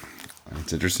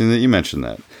 it's interesting that you mentioned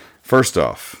that. First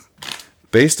off,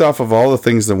 based off of all the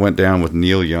things that went down with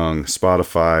Neil Young,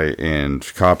 Spotify,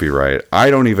 and copyright,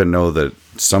 I don't even know that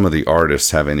some of the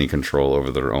artists have any control over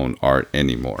their own art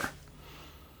anymore.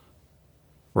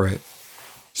 Right.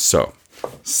 So,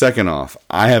 second off,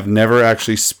 I have never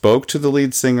actually spoke to the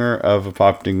lead singer of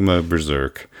Apoptygma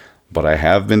Berserk. but I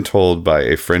have been told by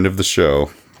a friend of the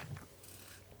show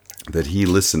that he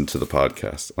listened to the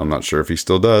podcast. I'm not sure if he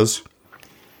still does.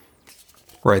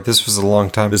 Right, this was a long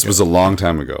time ago. This was a long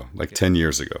time ago, like 10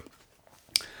 years ago.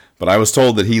 But I was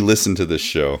told that he listened to this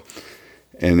show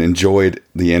and enjoyed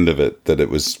the end of it, that it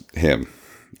was him,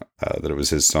 that it was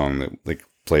his song that like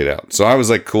played out. So I was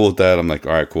like cool with that. I'm like,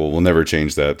 all right, cool. We'll never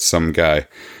change that. Some guy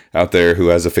out there who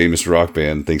has a famous rock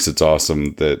band thinks it's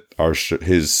awesome that our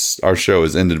show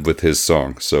is ended with his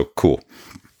song. So cool.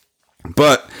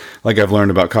 But like I've learned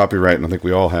about copyright, and I think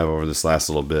we all have over this last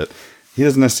little bit, he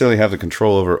doesn't necessarily have the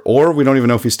control over, or we don't even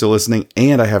know if he's still listening,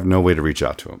 and I have no way to reach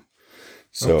out to him.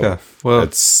 So okay. Well,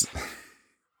 it's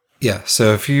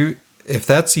so if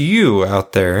that's you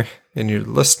out there and you're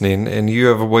listening and you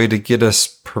have a way to get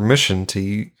us permission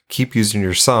to keep using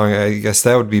your song, I guess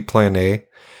that would be plan A.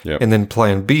 Yep. And then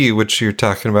plan B, which you're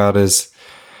talking about, is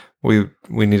we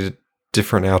need a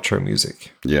different outro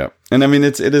music. Yeah. And I mean,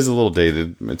 it is a little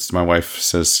dated. It's, my wife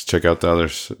says, check out the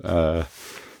others,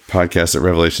 podcast at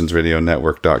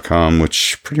revelationsradionetwork.com,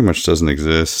 which pretty much doesn't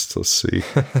exist. Let's see.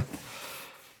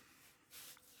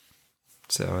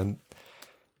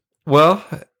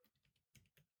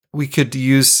 We could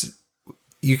you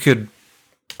could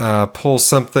pull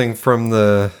something from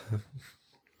the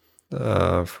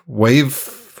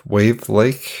Wave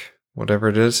Lake, whatever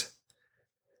it is,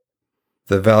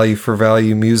 the value for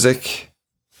value music.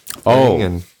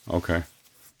 Okay. Yeah.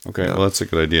 Well, that's a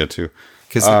good idea too.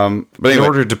 Because in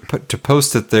order to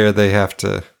post it there, they have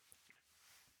to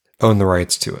own the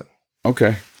rights to it.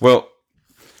 Okay. Well,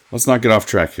 let's not get off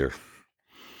track here.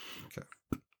 Okay.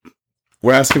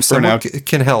 We're asking for an outro. It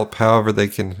can help, however they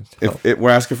can help. We're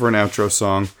asking for an outro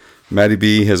song. Matty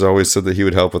B has always said that he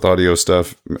would help with audio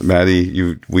stuff.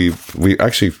 Matty, I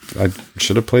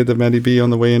should have played the Matty B on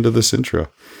the way into this intro.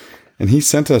 And he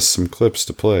sent us some clips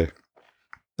to play.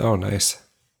 Oh, nice.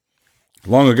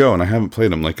 Long ago, and I haven't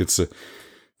played them. Like, it's a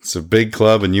big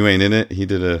club and you ain't in it. He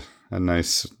did a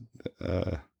nice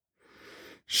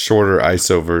shorter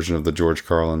ISO version of the George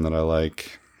Carlin that I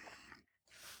like.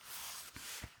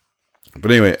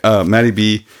 But anyway, Matty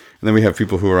B, and then we have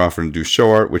people who are offering to do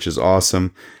show art, which is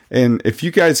awesome. And if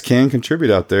you guys can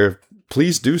contribute out there,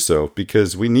 please do so,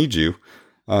 because we need you.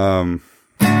 Revelations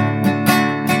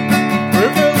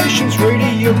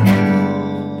Radio News.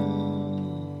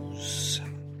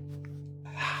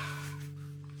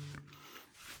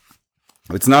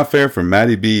 It's not fair for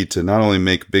Matty B to not only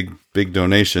make big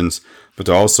donations, but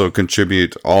to also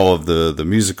contribute all of the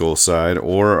musical side,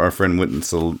 or our friend Witness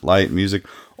the Light music.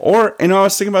 Or, and I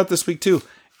was thinking about this week too,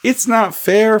 it's not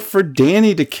fair for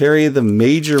Danny to carry the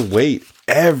major weight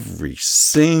every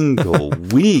single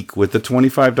week with the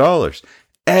 $25.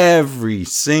 Every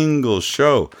single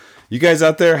show. You guys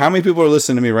out there, how many people are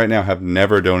listening to me right now have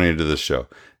never donated to this show?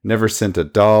 Never sent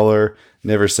 $1,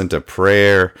 never sent a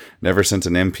prayer, never sent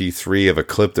an MP3 of a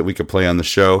clip that we could play on the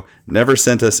show, never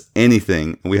sent us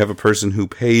anything. We have a person who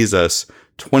pays us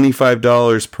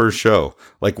 $25 per show.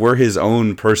 Like, we're his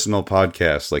own personal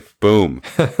podcast. Like, boom.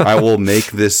 I will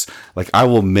make this, like, I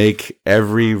will make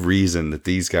every reason that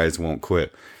these guys won't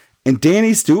quit. And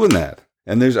Danny's doing that.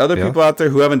 And there's other people out there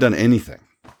who haven't done anything.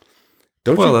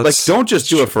 Don't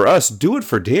just do it for us. Do it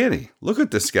for Danny. Look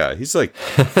at this guy. He's like,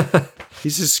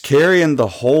 he's just carrying the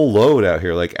whole load out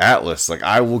here, like Atlas. Like,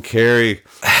 I will carry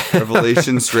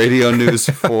Revelations Radio News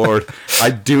forward. I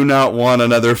do not want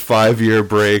another 5-year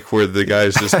break where the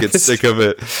guys just get sick of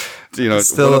it. You know,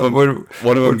 still,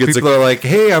 one of them gets. People are like,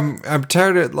 "Hey, I'm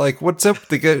tired of, like, what's up?"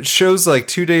 The show's like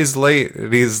 2 days late,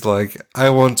 and he's like, "I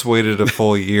once waited a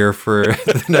full year for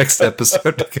the next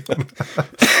episode to come."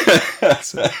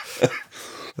 So,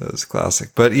 that was classic.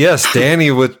 But yes, Danny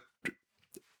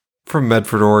from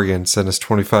Medford, Oregon, sent us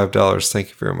 $25.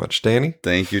 Thank you very much, Danny.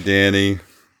 Thank you, Danny.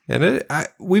 And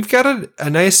we've got a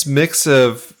nice mix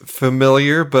of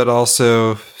familiar, but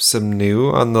also some new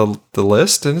on the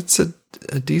list, and it's a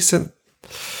decent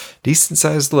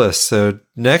sized list. So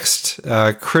next,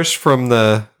 Chris from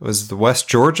the West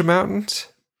Georgia mountains.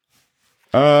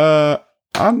 I'm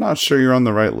not sure you're on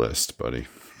the right list, buddy.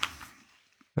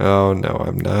 Oh no,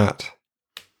 I'm not.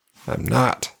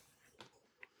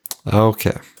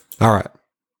 Okay. All right.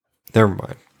 Never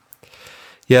mind.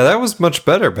 Yeah, that was much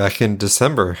better back in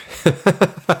December.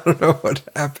 I don't know what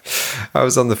happened. I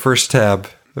was on the first tab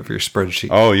of your spreadsheet.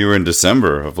 Oh, you were in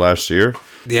December of last year?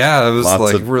 Yeah, it was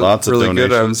lots of really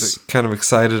good. I was kind of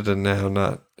excited, and now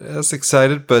not as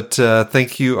excited, but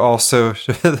thank you also.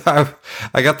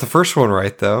 I got the first one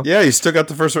right, though. Yeah, you still got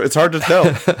the first one. It's hard to tell.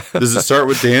 Does it start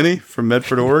with Danny from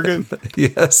Medford, Oregon?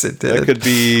 Yes, it did. That could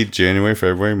be January,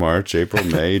 February, March, April,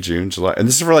 May, June, July. And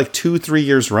this is for like 2-3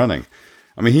 years running.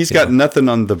 I mean, he's got nothing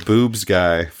on the boobs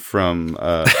guy from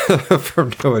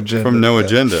from No Agenda. From No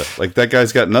Agenda. Like, that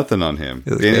guy's got nothing on him.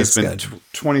 Danny's been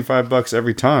 $25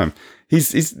 every time.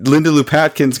 He's Linda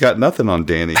Lupatkin's got nothing on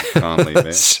Danny Conley,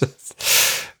 man.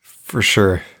 For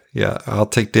sure. Yeah, I'll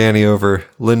take Danny over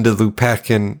Linda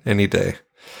Lupatkin any day.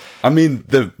 I mean,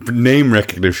 the name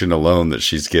recognition alone that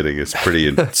she's getting is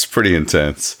it's pretty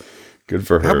intense. Good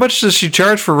for her. How much does she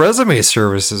charge for resume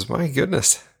services? My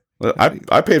goodness. Well,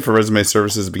 I paid for resume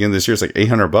services at the beginning of this year. It's like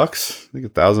 $800. I think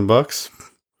 $1,000.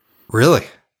 Really?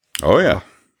 Oh yeah,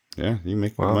 yeah. You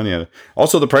make money at it.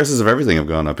 Also, the prices of everything have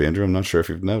gone up, Andrew. I'm not sure if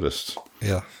you've noticed.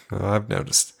 Yeah, I've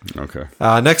noticed. Okay.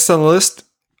 Next on the list,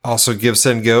 also Give,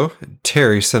 Send, Go.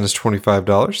 Terry sent us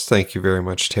 $25. Thank you very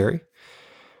much, Terry.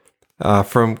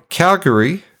 From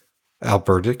Calgary,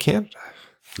 Alberta, Canada.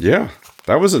 Yeah,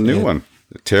 that was a new one.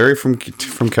 Terry from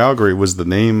Calgary was the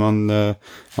name on the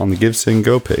Give, Send,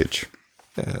 Go page.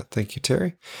 Thank you,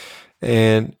 Terry.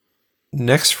 And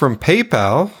next from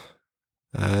PayPal,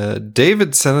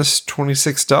 David sent us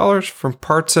 $26 from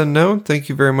Parts Unknown. Thank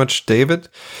you very much, David.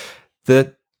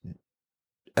 That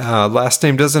last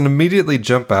name doesn't immediately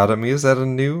jump out at me. Is that a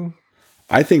new?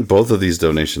 I think both of these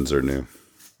donations are new.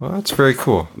 Well, that's very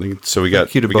cool. So we got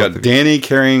Danny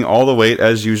carrying all the weight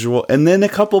as usual, and then a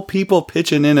couple people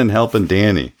pitching in and helping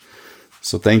Danny.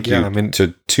 So thank you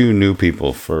to two new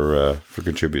people for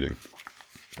contributing.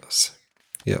 Yes.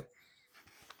 Yep.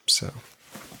 So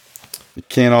it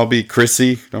can't all be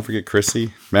Chrissy. Don't forget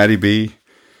Chrissy, Maddie B,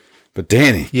 but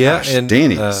Danny. Yeah, gosh, and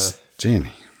Danny.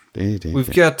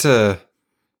 We've got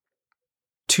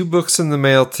 2 books in the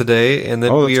mail today, and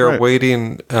then we are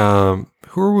waiting.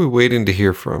 Who are we waiting to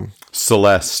hear from?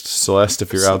 Celeste,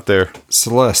 if you're out there.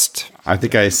 Celeste. I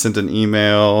think I sent an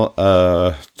email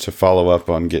to follow up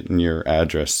on getting your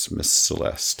address, Miss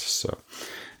Celeste. So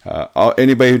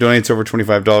anybody who donates over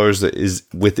 $25 that is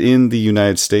within the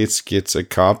United States gets a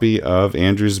copy of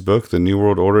Andrew's book, The New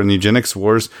World Order and the Eugenics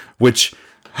Wars, which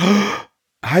I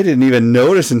didn't even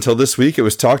notice until this week. It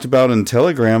was talked about in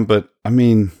Telegram, but I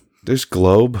mean, there's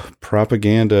Globe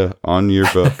propaganda on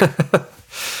your book.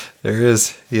 There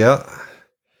is, yeah.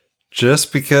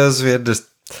 Just because we had to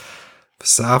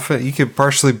soften, you could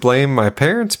partially blame my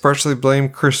parents, partially blame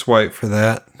Chris White for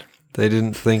that. They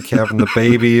didn't think having the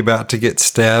baby about to get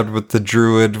stabbed with the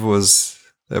druid was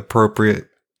appropriate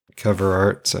cover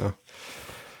art. So,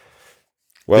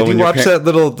 did you watch that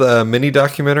little mini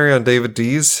documentary on David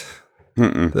Dees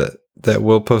that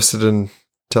Will posted in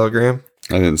Telegram?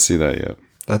 I didn't see that yet.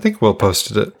 I think Will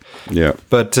posted it. Yeah.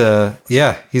 But,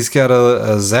 he's got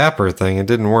a zapper thing. It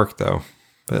didn't work, though.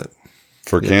 But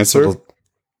for cancer?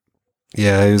 He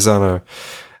was on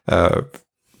a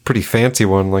pretty fancy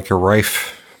one, like a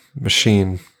Rife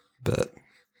machine. But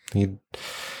he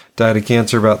died of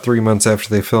cancer about 3 months after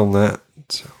they filmed that.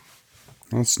 So.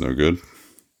 That's no good.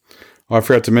 Oh, I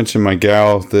forgot to mention my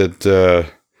gal that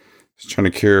is trying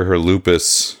to cure her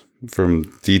lupus from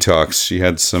detox. She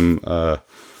had some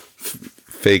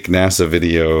fake NASA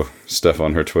video stuff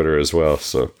on her Twitter as well.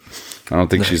 So I don't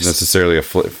think she's necessarily a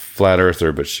flat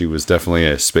earther, but she was definitely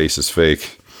a space is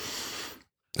fake.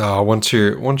 Oh, once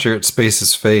you're at space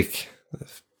is fake,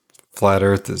 flat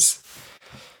earth is,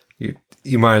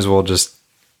 you might as well just,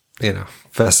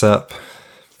 fess up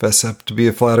to be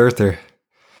a flat earther.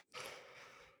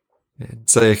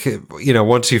 It's like,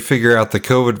 once you figure out the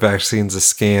COVID vaccine's a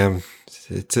scam,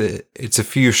 it's a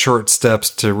few short steps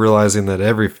to realizing that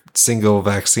every single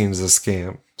vaccine is a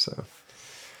scam. So,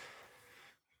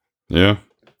 yeah,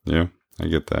 I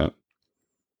get that.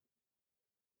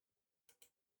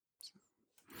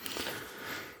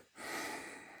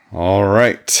 All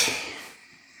right.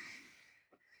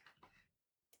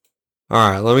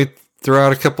 Let me throw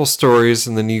out a couple stories,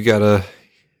 and then you got a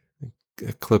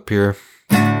clip here.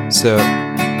 So,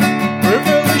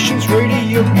 Revelations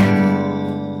Radio.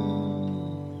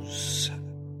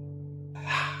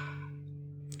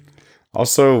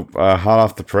 Also, hot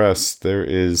off the press, there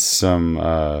is some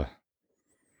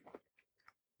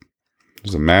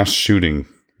there's a mass shooter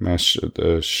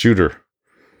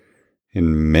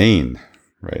in Maine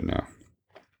right now.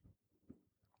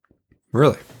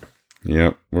 Really?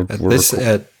 Yep.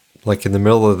 At like in the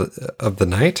middle of the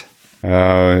night?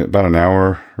 About an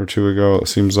hour or two ago, it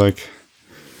seems like.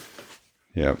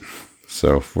 Yep.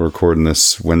 So we're recording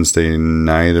this Wednesday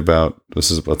night. It's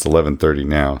 11:30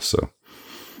 now. So.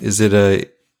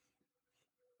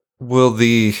 Will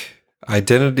the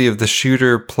identity of the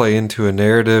shooter play into a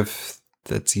narrative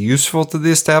that's useful to the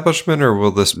establishment, or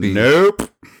will this be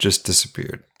just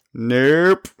disappeared?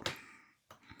 Nope.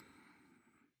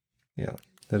 Yeah.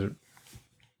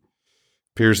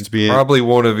 Appears to be probably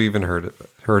won't have even heard it.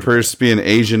 Appears to be an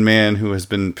Asian man who has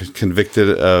been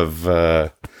convicted of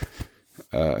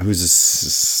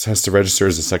has to register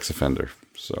as a sex offender.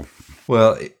 So,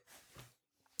 well,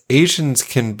 Asians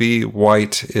can be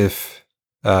white if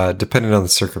depending on the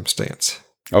circumstance.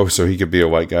 Oh, so he could be a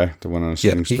white guy. The one on a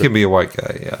he can be a white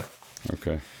guy. Yeah.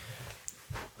 Okay.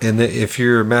 And if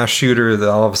you're a mass shooter, then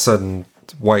all of a sudden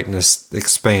whiteness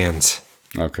expands.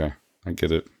 Okay, I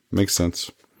get it. Makes sense.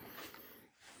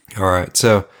 All right,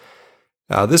 so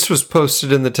this was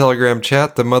posted in the Telegram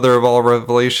chat. The mother of all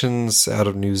revelations out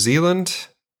of New Zealand,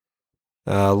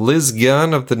 Liz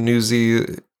Gunn of the New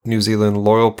Zealand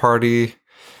Loyal Party,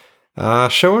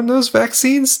 showing those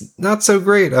vaccines not so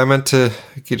great. I meant to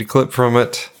get a clip from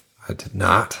it. I did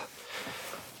not,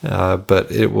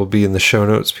 but it will be in the show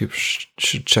notes. People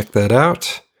should check that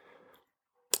out.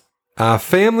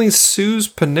 Family sues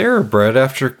Panera Bread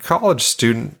after college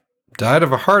student died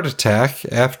of a heart attack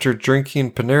after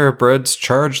drinking Panera Bread's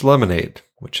charged lemonade,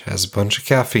 which has a bunch of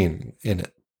caffeine in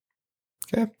it.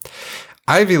 Okay.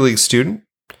 Ivy League student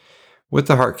with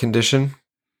a heart condition.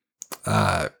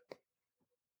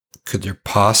 Could there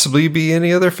possibly be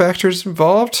any other factors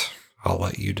involved? I'll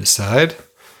let you decide.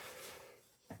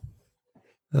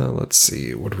 Let's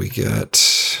see. What do we got?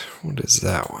 What is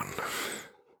that one?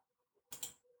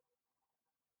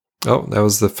 Oh, that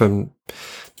was the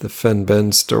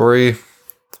Fenben story.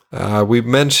 We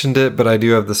mentioned it, but I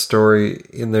do have the story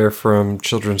in there from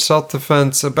Children's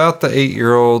Self-Defense about the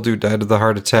 8-year-old who died of the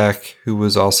heart attack, who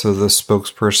was also the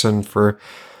spokesperson for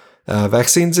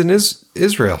vaccines in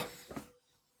Israel.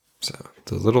 So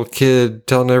the little kid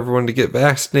telling everyone to get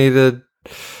vaccinated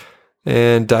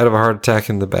and died of a heart attack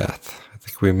in the bath. I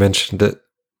think we mentioned it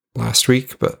last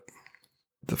week, but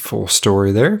the full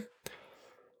story there.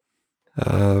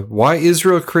 Why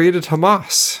Israel created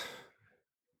Hamas.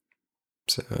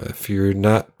 So if you're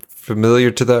not familiar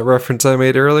to that reference I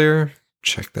made earlier,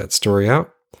 check that story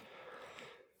out.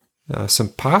 Some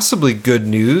possibly good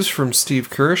news from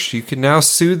Steve Kirsch. You can now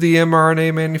sue the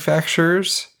mRNA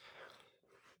manufacturers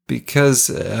because,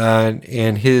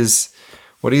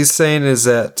 what he's saying is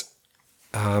that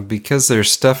because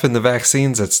there's stuff in the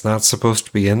vaccines that's not supposed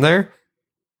to be in there,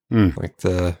 like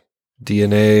the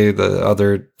DNA, the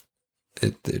other,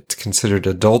 it's considered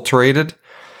adulterated.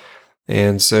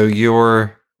 And so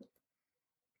you're,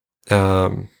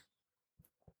 so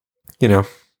the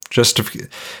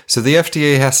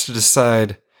FDA has to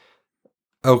decide,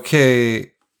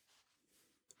 okay,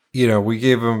 we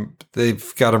gave them,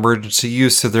 they've got emergency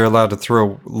use, so they're allowed to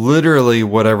throw literally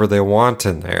whatever they want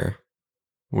in there,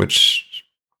 which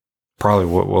probably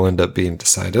what will end up being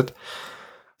decided.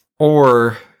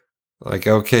 Or like,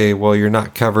 okay, well, you're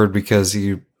not covered because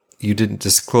you didn't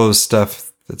disclose stuff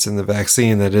that's in the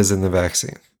vaccine that is in the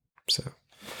vaccine. So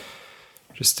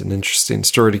just an interesting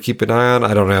story to keep an eye on.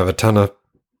 I don't have a ton of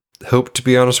hope, to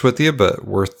be honest with you, but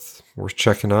worth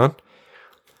checking on.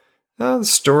 The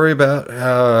story about,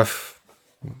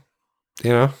 zero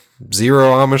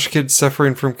Amish kids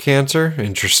suffering from cancer.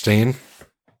 Interesting.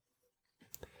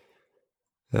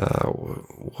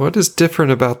 What is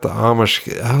different about the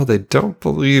Amish? Oh, they don't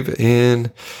believe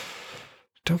in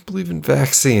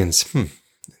vaccines.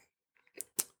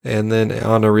 And then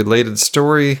on a related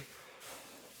story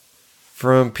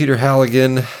from Peter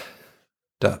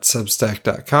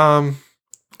Halligan.substack.com,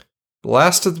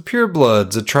 Last of the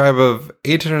Purebloods, a tribe of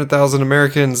 800,000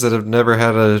 Americans that have never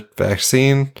had a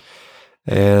vaccine.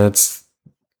 And it's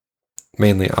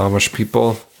mainly Amish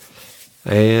people.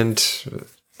 And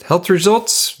health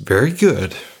results, very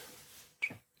good.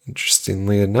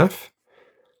 Interestingly enough.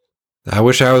 I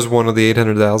wish I was one of the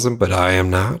 800,000, but I am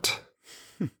not.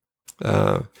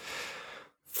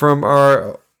 From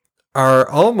our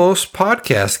almost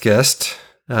podcast guest,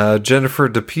 Jennifer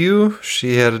Depew,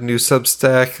 she had a new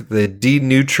Substack, the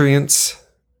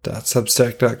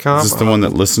dnutrients.substack.com. Is this the one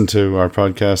that listened to our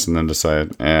podcast and then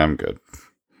decided, I'm good?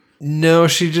 No,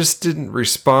 she just didn't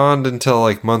respond until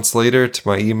like months later to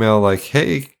my email, like,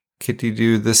 hey, could you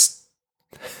do this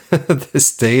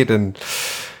this date? And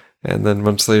then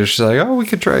months later, she's like, oh, we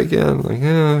could try again. I'm like,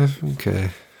 yeah,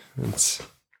 okay. That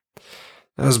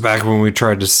was back when we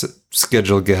tried to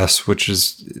schedule guests, which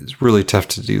is really tough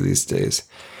to do these days.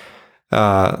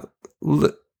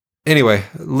 Anyway,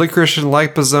 licorice and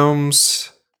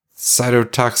liposomes,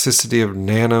 cytotoxicity of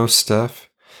nano stuff.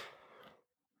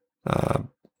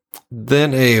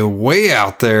 Then a way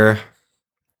out there.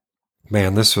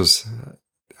 Man, this was,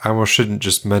 I almost shouldn't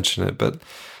just mention it, but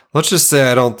let's just say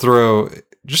I don't throw,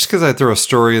 just because I throw a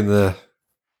story in the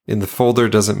folder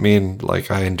doesn't mean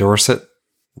like I endorse it.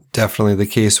 definitely the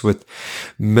case with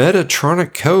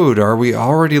Metatronic Code. Are we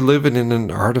already living in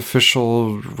an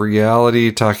artificial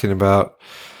reality? Talking about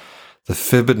the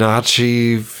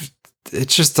Fibonacci.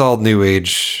 It's just all new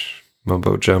age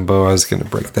mumbo jumbo. I was going to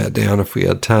break that down if we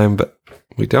had time, but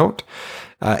we don't.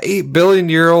 8 billion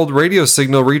year old radio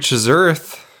signal reaches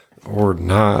Earth, or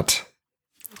not.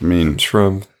 I mean, it's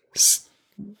from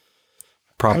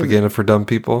propaganda for dumb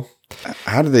people.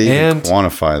 How do they even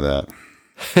quantify that?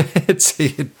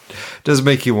 It does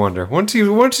make you wonder. Once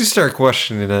you start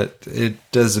questioning it, it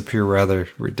does appear rather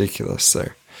ridiculous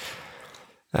there.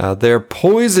 They're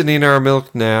poisoning our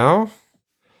milk now.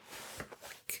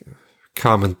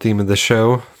 Common theme of the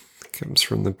show. Comes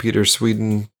from the Peter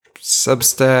Sweden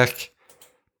Substack.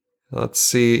 Let's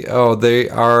see. Oh, they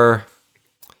are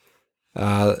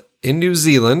in New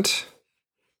Zealand.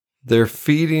 They're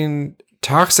feeding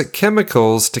toxic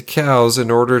chemicals to cows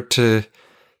in order to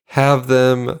have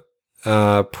them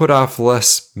put off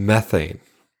less methane.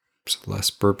 So less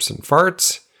burps and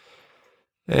farts.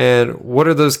 And what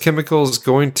are those chemicals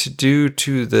going to do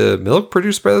to the milk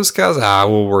produced by those cows?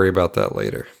 We'll worry about that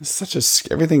later.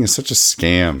 Everything is such a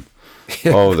scam.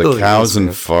 Yeah, the cows and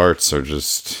farts are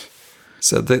just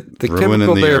the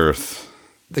ruining the earth.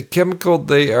 The chemical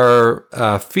they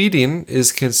are feeding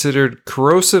is considered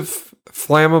corrosive,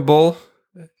 flammable,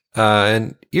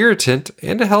 an irritant,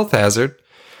 and a health hazard,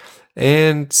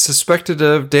 and suspected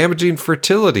of damaging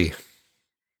fertility.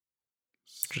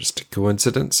 Just a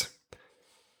coincidence.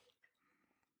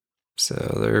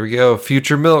 So there we go.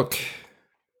 Future milk.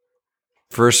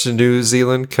 First in New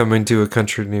Zealand, coming to a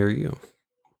country near you.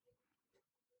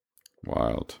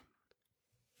 Wild.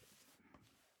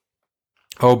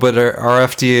 Oh, but our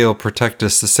FDA will protect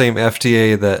us. The same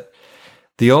FDA that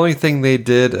the only thing they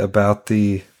did about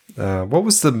the what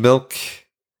was the milk?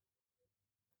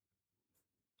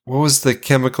 What was the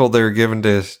chemical they were given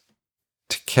to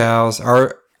cows?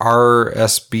 RSBT,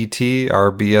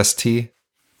 RBST.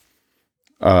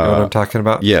 You know what I'm talking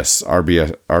about? Yes,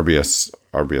 RBST.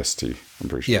 I'm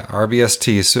pretty sure. Yeah,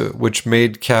 RBST, so which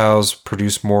made cows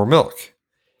produce more milk.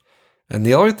 And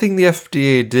the only thing the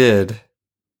FDA did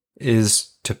is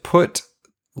to put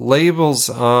labels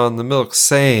on the milk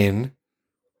saying,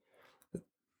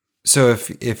 so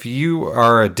if you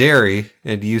are a dairy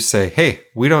and you say, hey,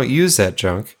 we don't use that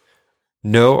junk,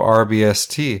 no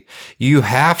RBST, you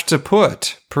have to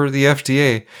put, per the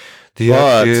FDA, the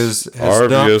FDA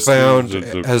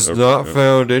has not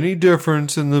found any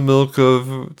difference in the milk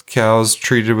of cows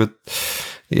treated with,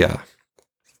 yeah.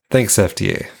 Thanks,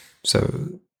 FDA.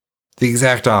 So the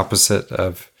exact opposite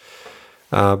of,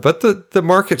 but the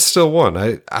market still won.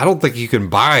 I don't think you can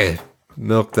buy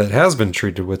milk that has been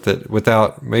treated with it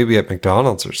without, maybe at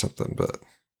McDonald's or something, but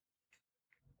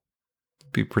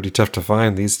it'd be pretty tough to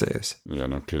find these days. Yeah,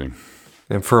 no kidding.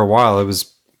 And for a while, it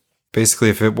was basically,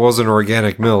 if it wasn't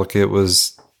organic milk, it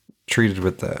was treated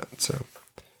with that. So,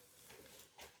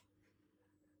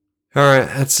 all right,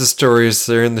 that's the stories.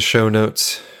 They're in the show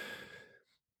notes.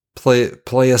 Play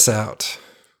us out.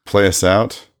 Play us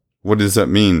out? What does that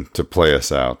mean, to play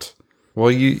us out? Well,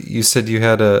 you said you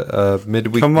had a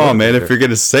midweek. Come on, man! If you're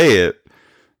gonna say it,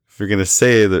 if you're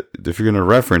gonna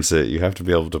reference it, you have to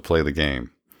be able to play the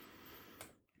game.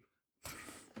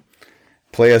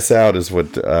 Play us out is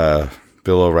what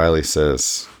Bill O'Reilly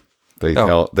says. They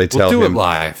tell him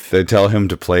live. They tell him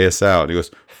to play us out. He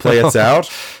goes, "Play us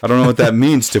out? I don't know what that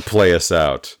means, to play us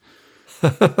out."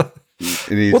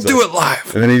 We'll do it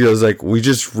live. And then he goes like, "We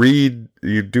just read,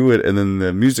 you do it, and then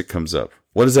the music comes up.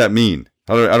 What does that mean?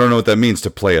 I don't know what that means, to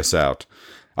play us out.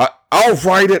 I'll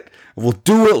write it. We'll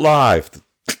do it live.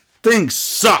 The thing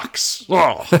sucks."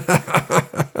 Oh.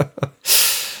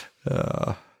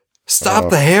 Stop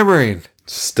the hammering.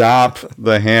 Stop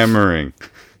the hammering.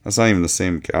 That's not even the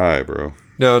same guy, bro.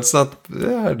 No, it's not.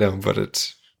 Yeah, I know, but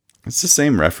it's the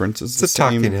same reference. It's the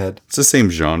same talking head. It's the same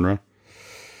genre.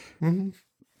 Mm-hmm.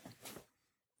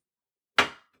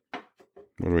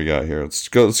 What do we got here? Let's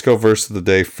go verse of the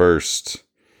day first.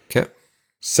 Okay.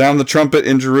 Sound the trumpet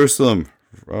in Jerusalem.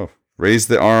 Oh, raise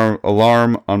the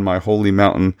alarm on my holy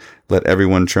mountain. Let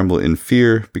everyone tremble in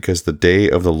fear, because the day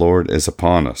of the Lord is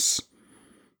upon us.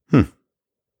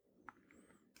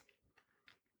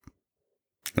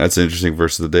 That's an interesting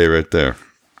verse of the day right there.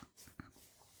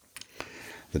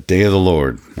 The day of the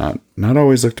Lord, not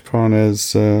always looked upon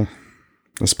as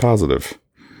positive.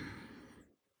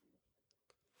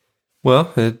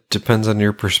 Well, it depends on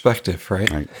your perspective,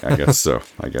 right? I guess so.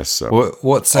 I guess so.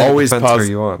 What side of the fence are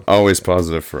you on? Always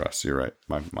positive for us. You're right.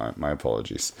 My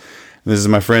apologies. This is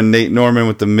my friend Nate Norman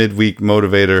with the Midweek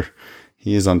Motivator.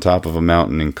 He is on top of a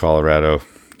mountain in Colorado,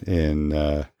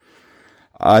 and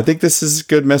I think this is a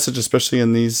good message, especially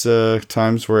in these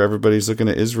times where everybody's looking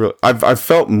at Israel. I've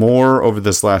felt more over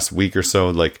this last week or so,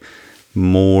 like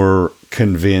more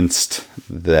convinced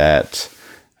that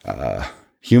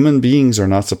human beings are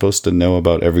not supposed to know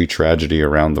about every tragedy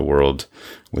around the world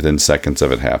within seconds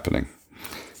of it happening.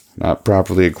 Not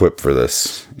properly equipped for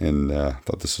this, and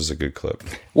thought this was a good clip.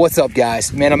 What's up,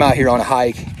 guys? Man, I'm out here on a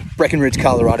hike, Breckenridge,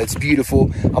 Colorado. It's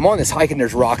beautiful. I'm on this hike and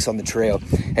there's rocks on the trail,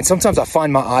 and sometimes I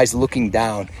find my eyes looking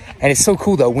down, and it's so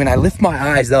cool though. When I lift my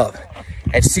eyes up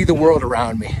and see the world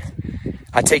around me,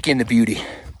 I take in the beauty.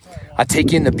 I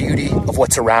take in the beauty of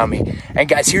what's around me. And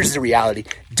guys, here's the reality.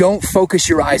 Don't focus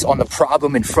your eyes on the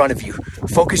problem in front of you.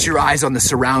 Focus your eyes on the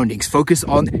surroundings. Focus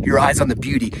on your eyes on the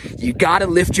beauty. You gotta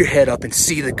lift your head up and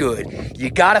see the good.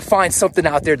 You gotta find something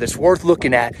out there that's worth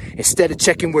looking at instead of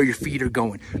checking where your feet are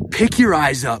going. Pick your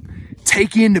eyes up,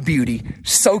 take in the beauty,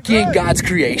 soak in God's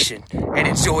creation, and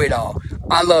enjoy it all.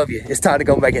 I love you. It's time to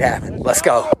go make it happen. Let's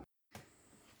go.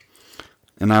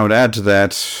 And I would add to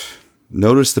that,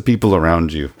 notice the people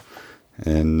around you.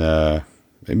 And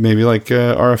maybe like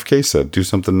RFK said, do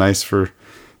something nice for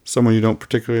someone you don't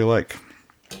particularly like.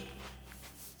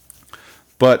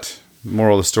 But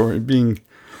moral of the story being...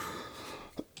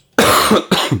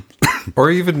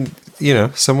 or even,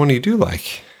 someone you do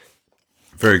like.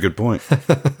 Very good point.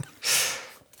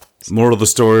 Moral of the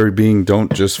story being,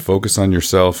 don't just focus on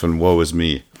yourself and woe is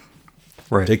me.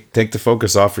 Right. Take the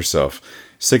focus off yourself.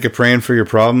 Sick of praying for your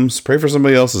problems? Pray for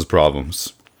somebody else's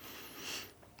problems.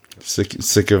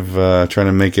 Sick of trying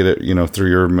to make it, through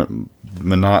your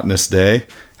monotonous day.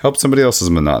 Help somebody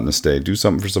else's monotonous day. Do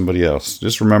something for somebody else.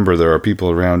 Just remember there are people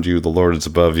around you. The Lord is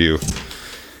above you.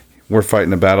 We're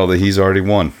fighting a battle that He's already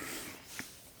won.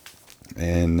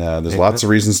 And there's lots of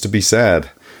reasons to be sad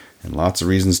and lots of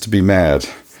reasons to be mad.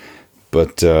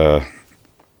 But, there's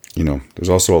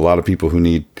also a lot of people who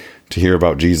need to hear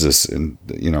about Jesus. And,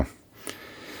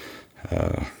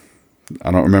 I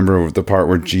don't remember the part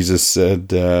where Jesus said,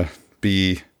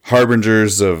 be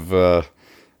harbingers of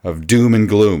doom and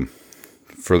gloom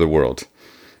for the world.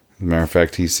 As a matter of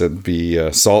fact, He said,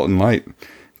 be salt and light.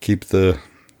 Keep the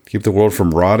world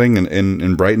from rotting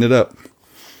and brighten it up.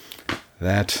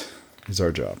 That is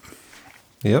our job.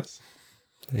 Yep.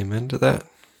 Amen to that.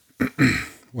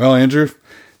 Well, Andrew,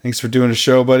 thanks for doing a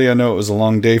show, buddy. I know it was a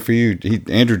long day for you.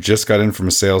 Andrew just got in from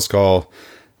a sales call.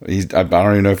 I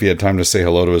don't even know if he had time to say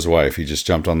hello to his wife. He just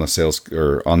jumped on this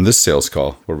sales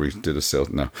call where we did a sales.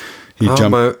 No, he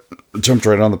jumped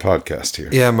right on the podcast here.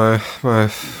 Yeah, my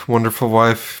wonderful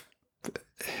wife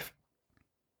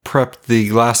prepped the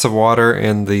glass of water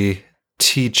and the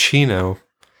tea chino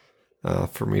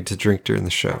for me to drink during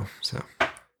the show. So,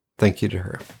 thank you to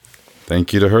her.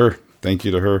 Thank you to her. Thank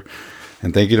you to her,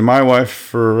 and thank you to my wife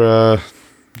for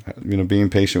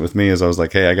being patient with me as I was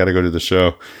like, hey, I got to go to the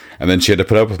show. And then she had to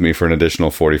put up with me for an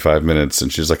additional 45 minutes.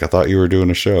 And she's like, I thought you were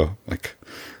doing a show. Like,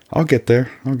 I'll get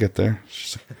there.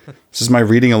 She's like, this is my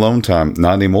reading alone time.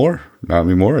 Not anymore.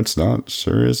 It's not. It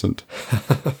sure isn't.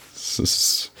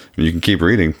 You can keep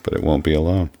reading, but it won't be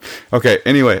alone. Okay.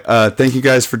 Anyway, thank you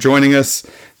guys for joining us.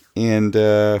 And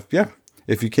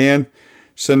if you can,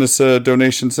 send us a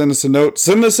donation, send us a note,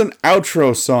 send us an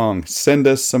outro song, send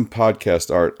us some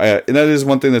podcast art. And that is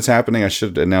one thing that's happening. I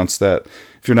should announce that.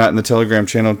 If you're not in the Telegram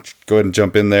channel, go ahead and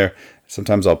jump in there.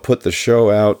 Sometimes I'll put the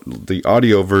show out, the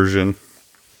audio version,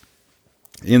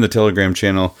 in the Telegram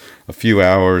channel a few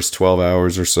hours, 12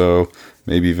 hours or so,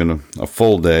 maybe even a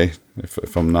full day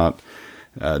if I'm not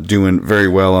doing very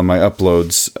well on my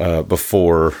uploads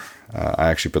before I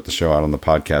actually put the show out on the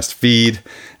podcast feed,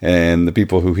 and the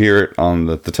people who hear it on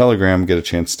the Telegram get a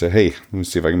chance to, hey, let me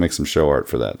see if I can make some show art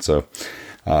for that. So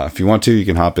if you want to, you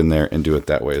can hop in there and do it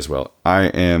that way as well. I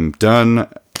am done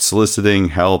soliciting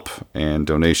help and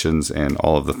donations and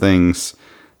all of the things.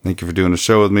 Thank you for doing a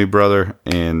show with me, brother,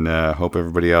 and hope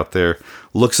everybody out there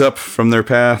looks up from their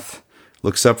path,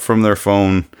 looks up from their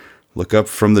phone, look up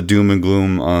from the doom and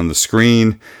gloom on the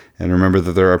screen, and remember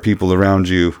that there are people around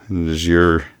you, and it is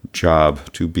your job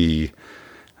to be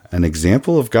an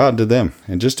example of God to them,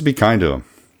 and just to be kind to them.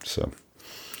 So,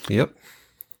 yep,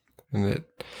 and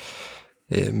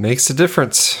it makes a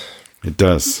difference. It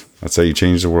does. That's how you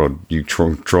change the world. You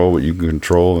control what you can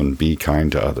control, and be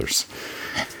kind to others.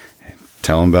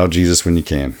 Tell them about Jesus when you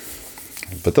can,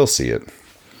 but they'll see it.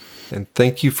 And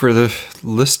thank you for the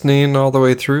listening all the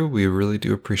way through. We really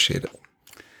do appreciate it.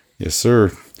 Yes,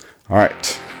 sir. All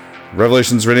right.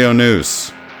 Revelations Radio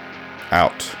News.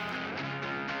 Out.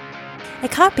 A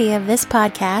copy of this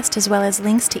podcast, as well as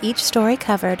links to each story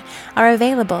covered, are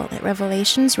available at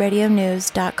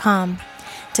revelationsradionews.com.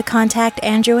 To contact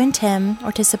Andrew and Tim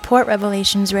or to support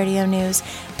Revelations Radio News,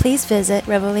 please visit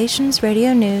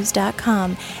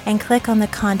revelationsradionews.com and click on the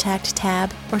Contact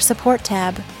tab or Support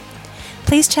tab.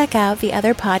 Please check out the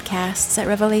other podcasts at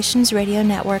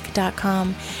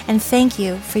revelationsradionetwork.com, and thank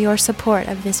you for your support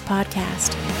of this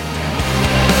podcast.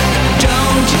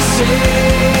 Don't you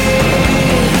say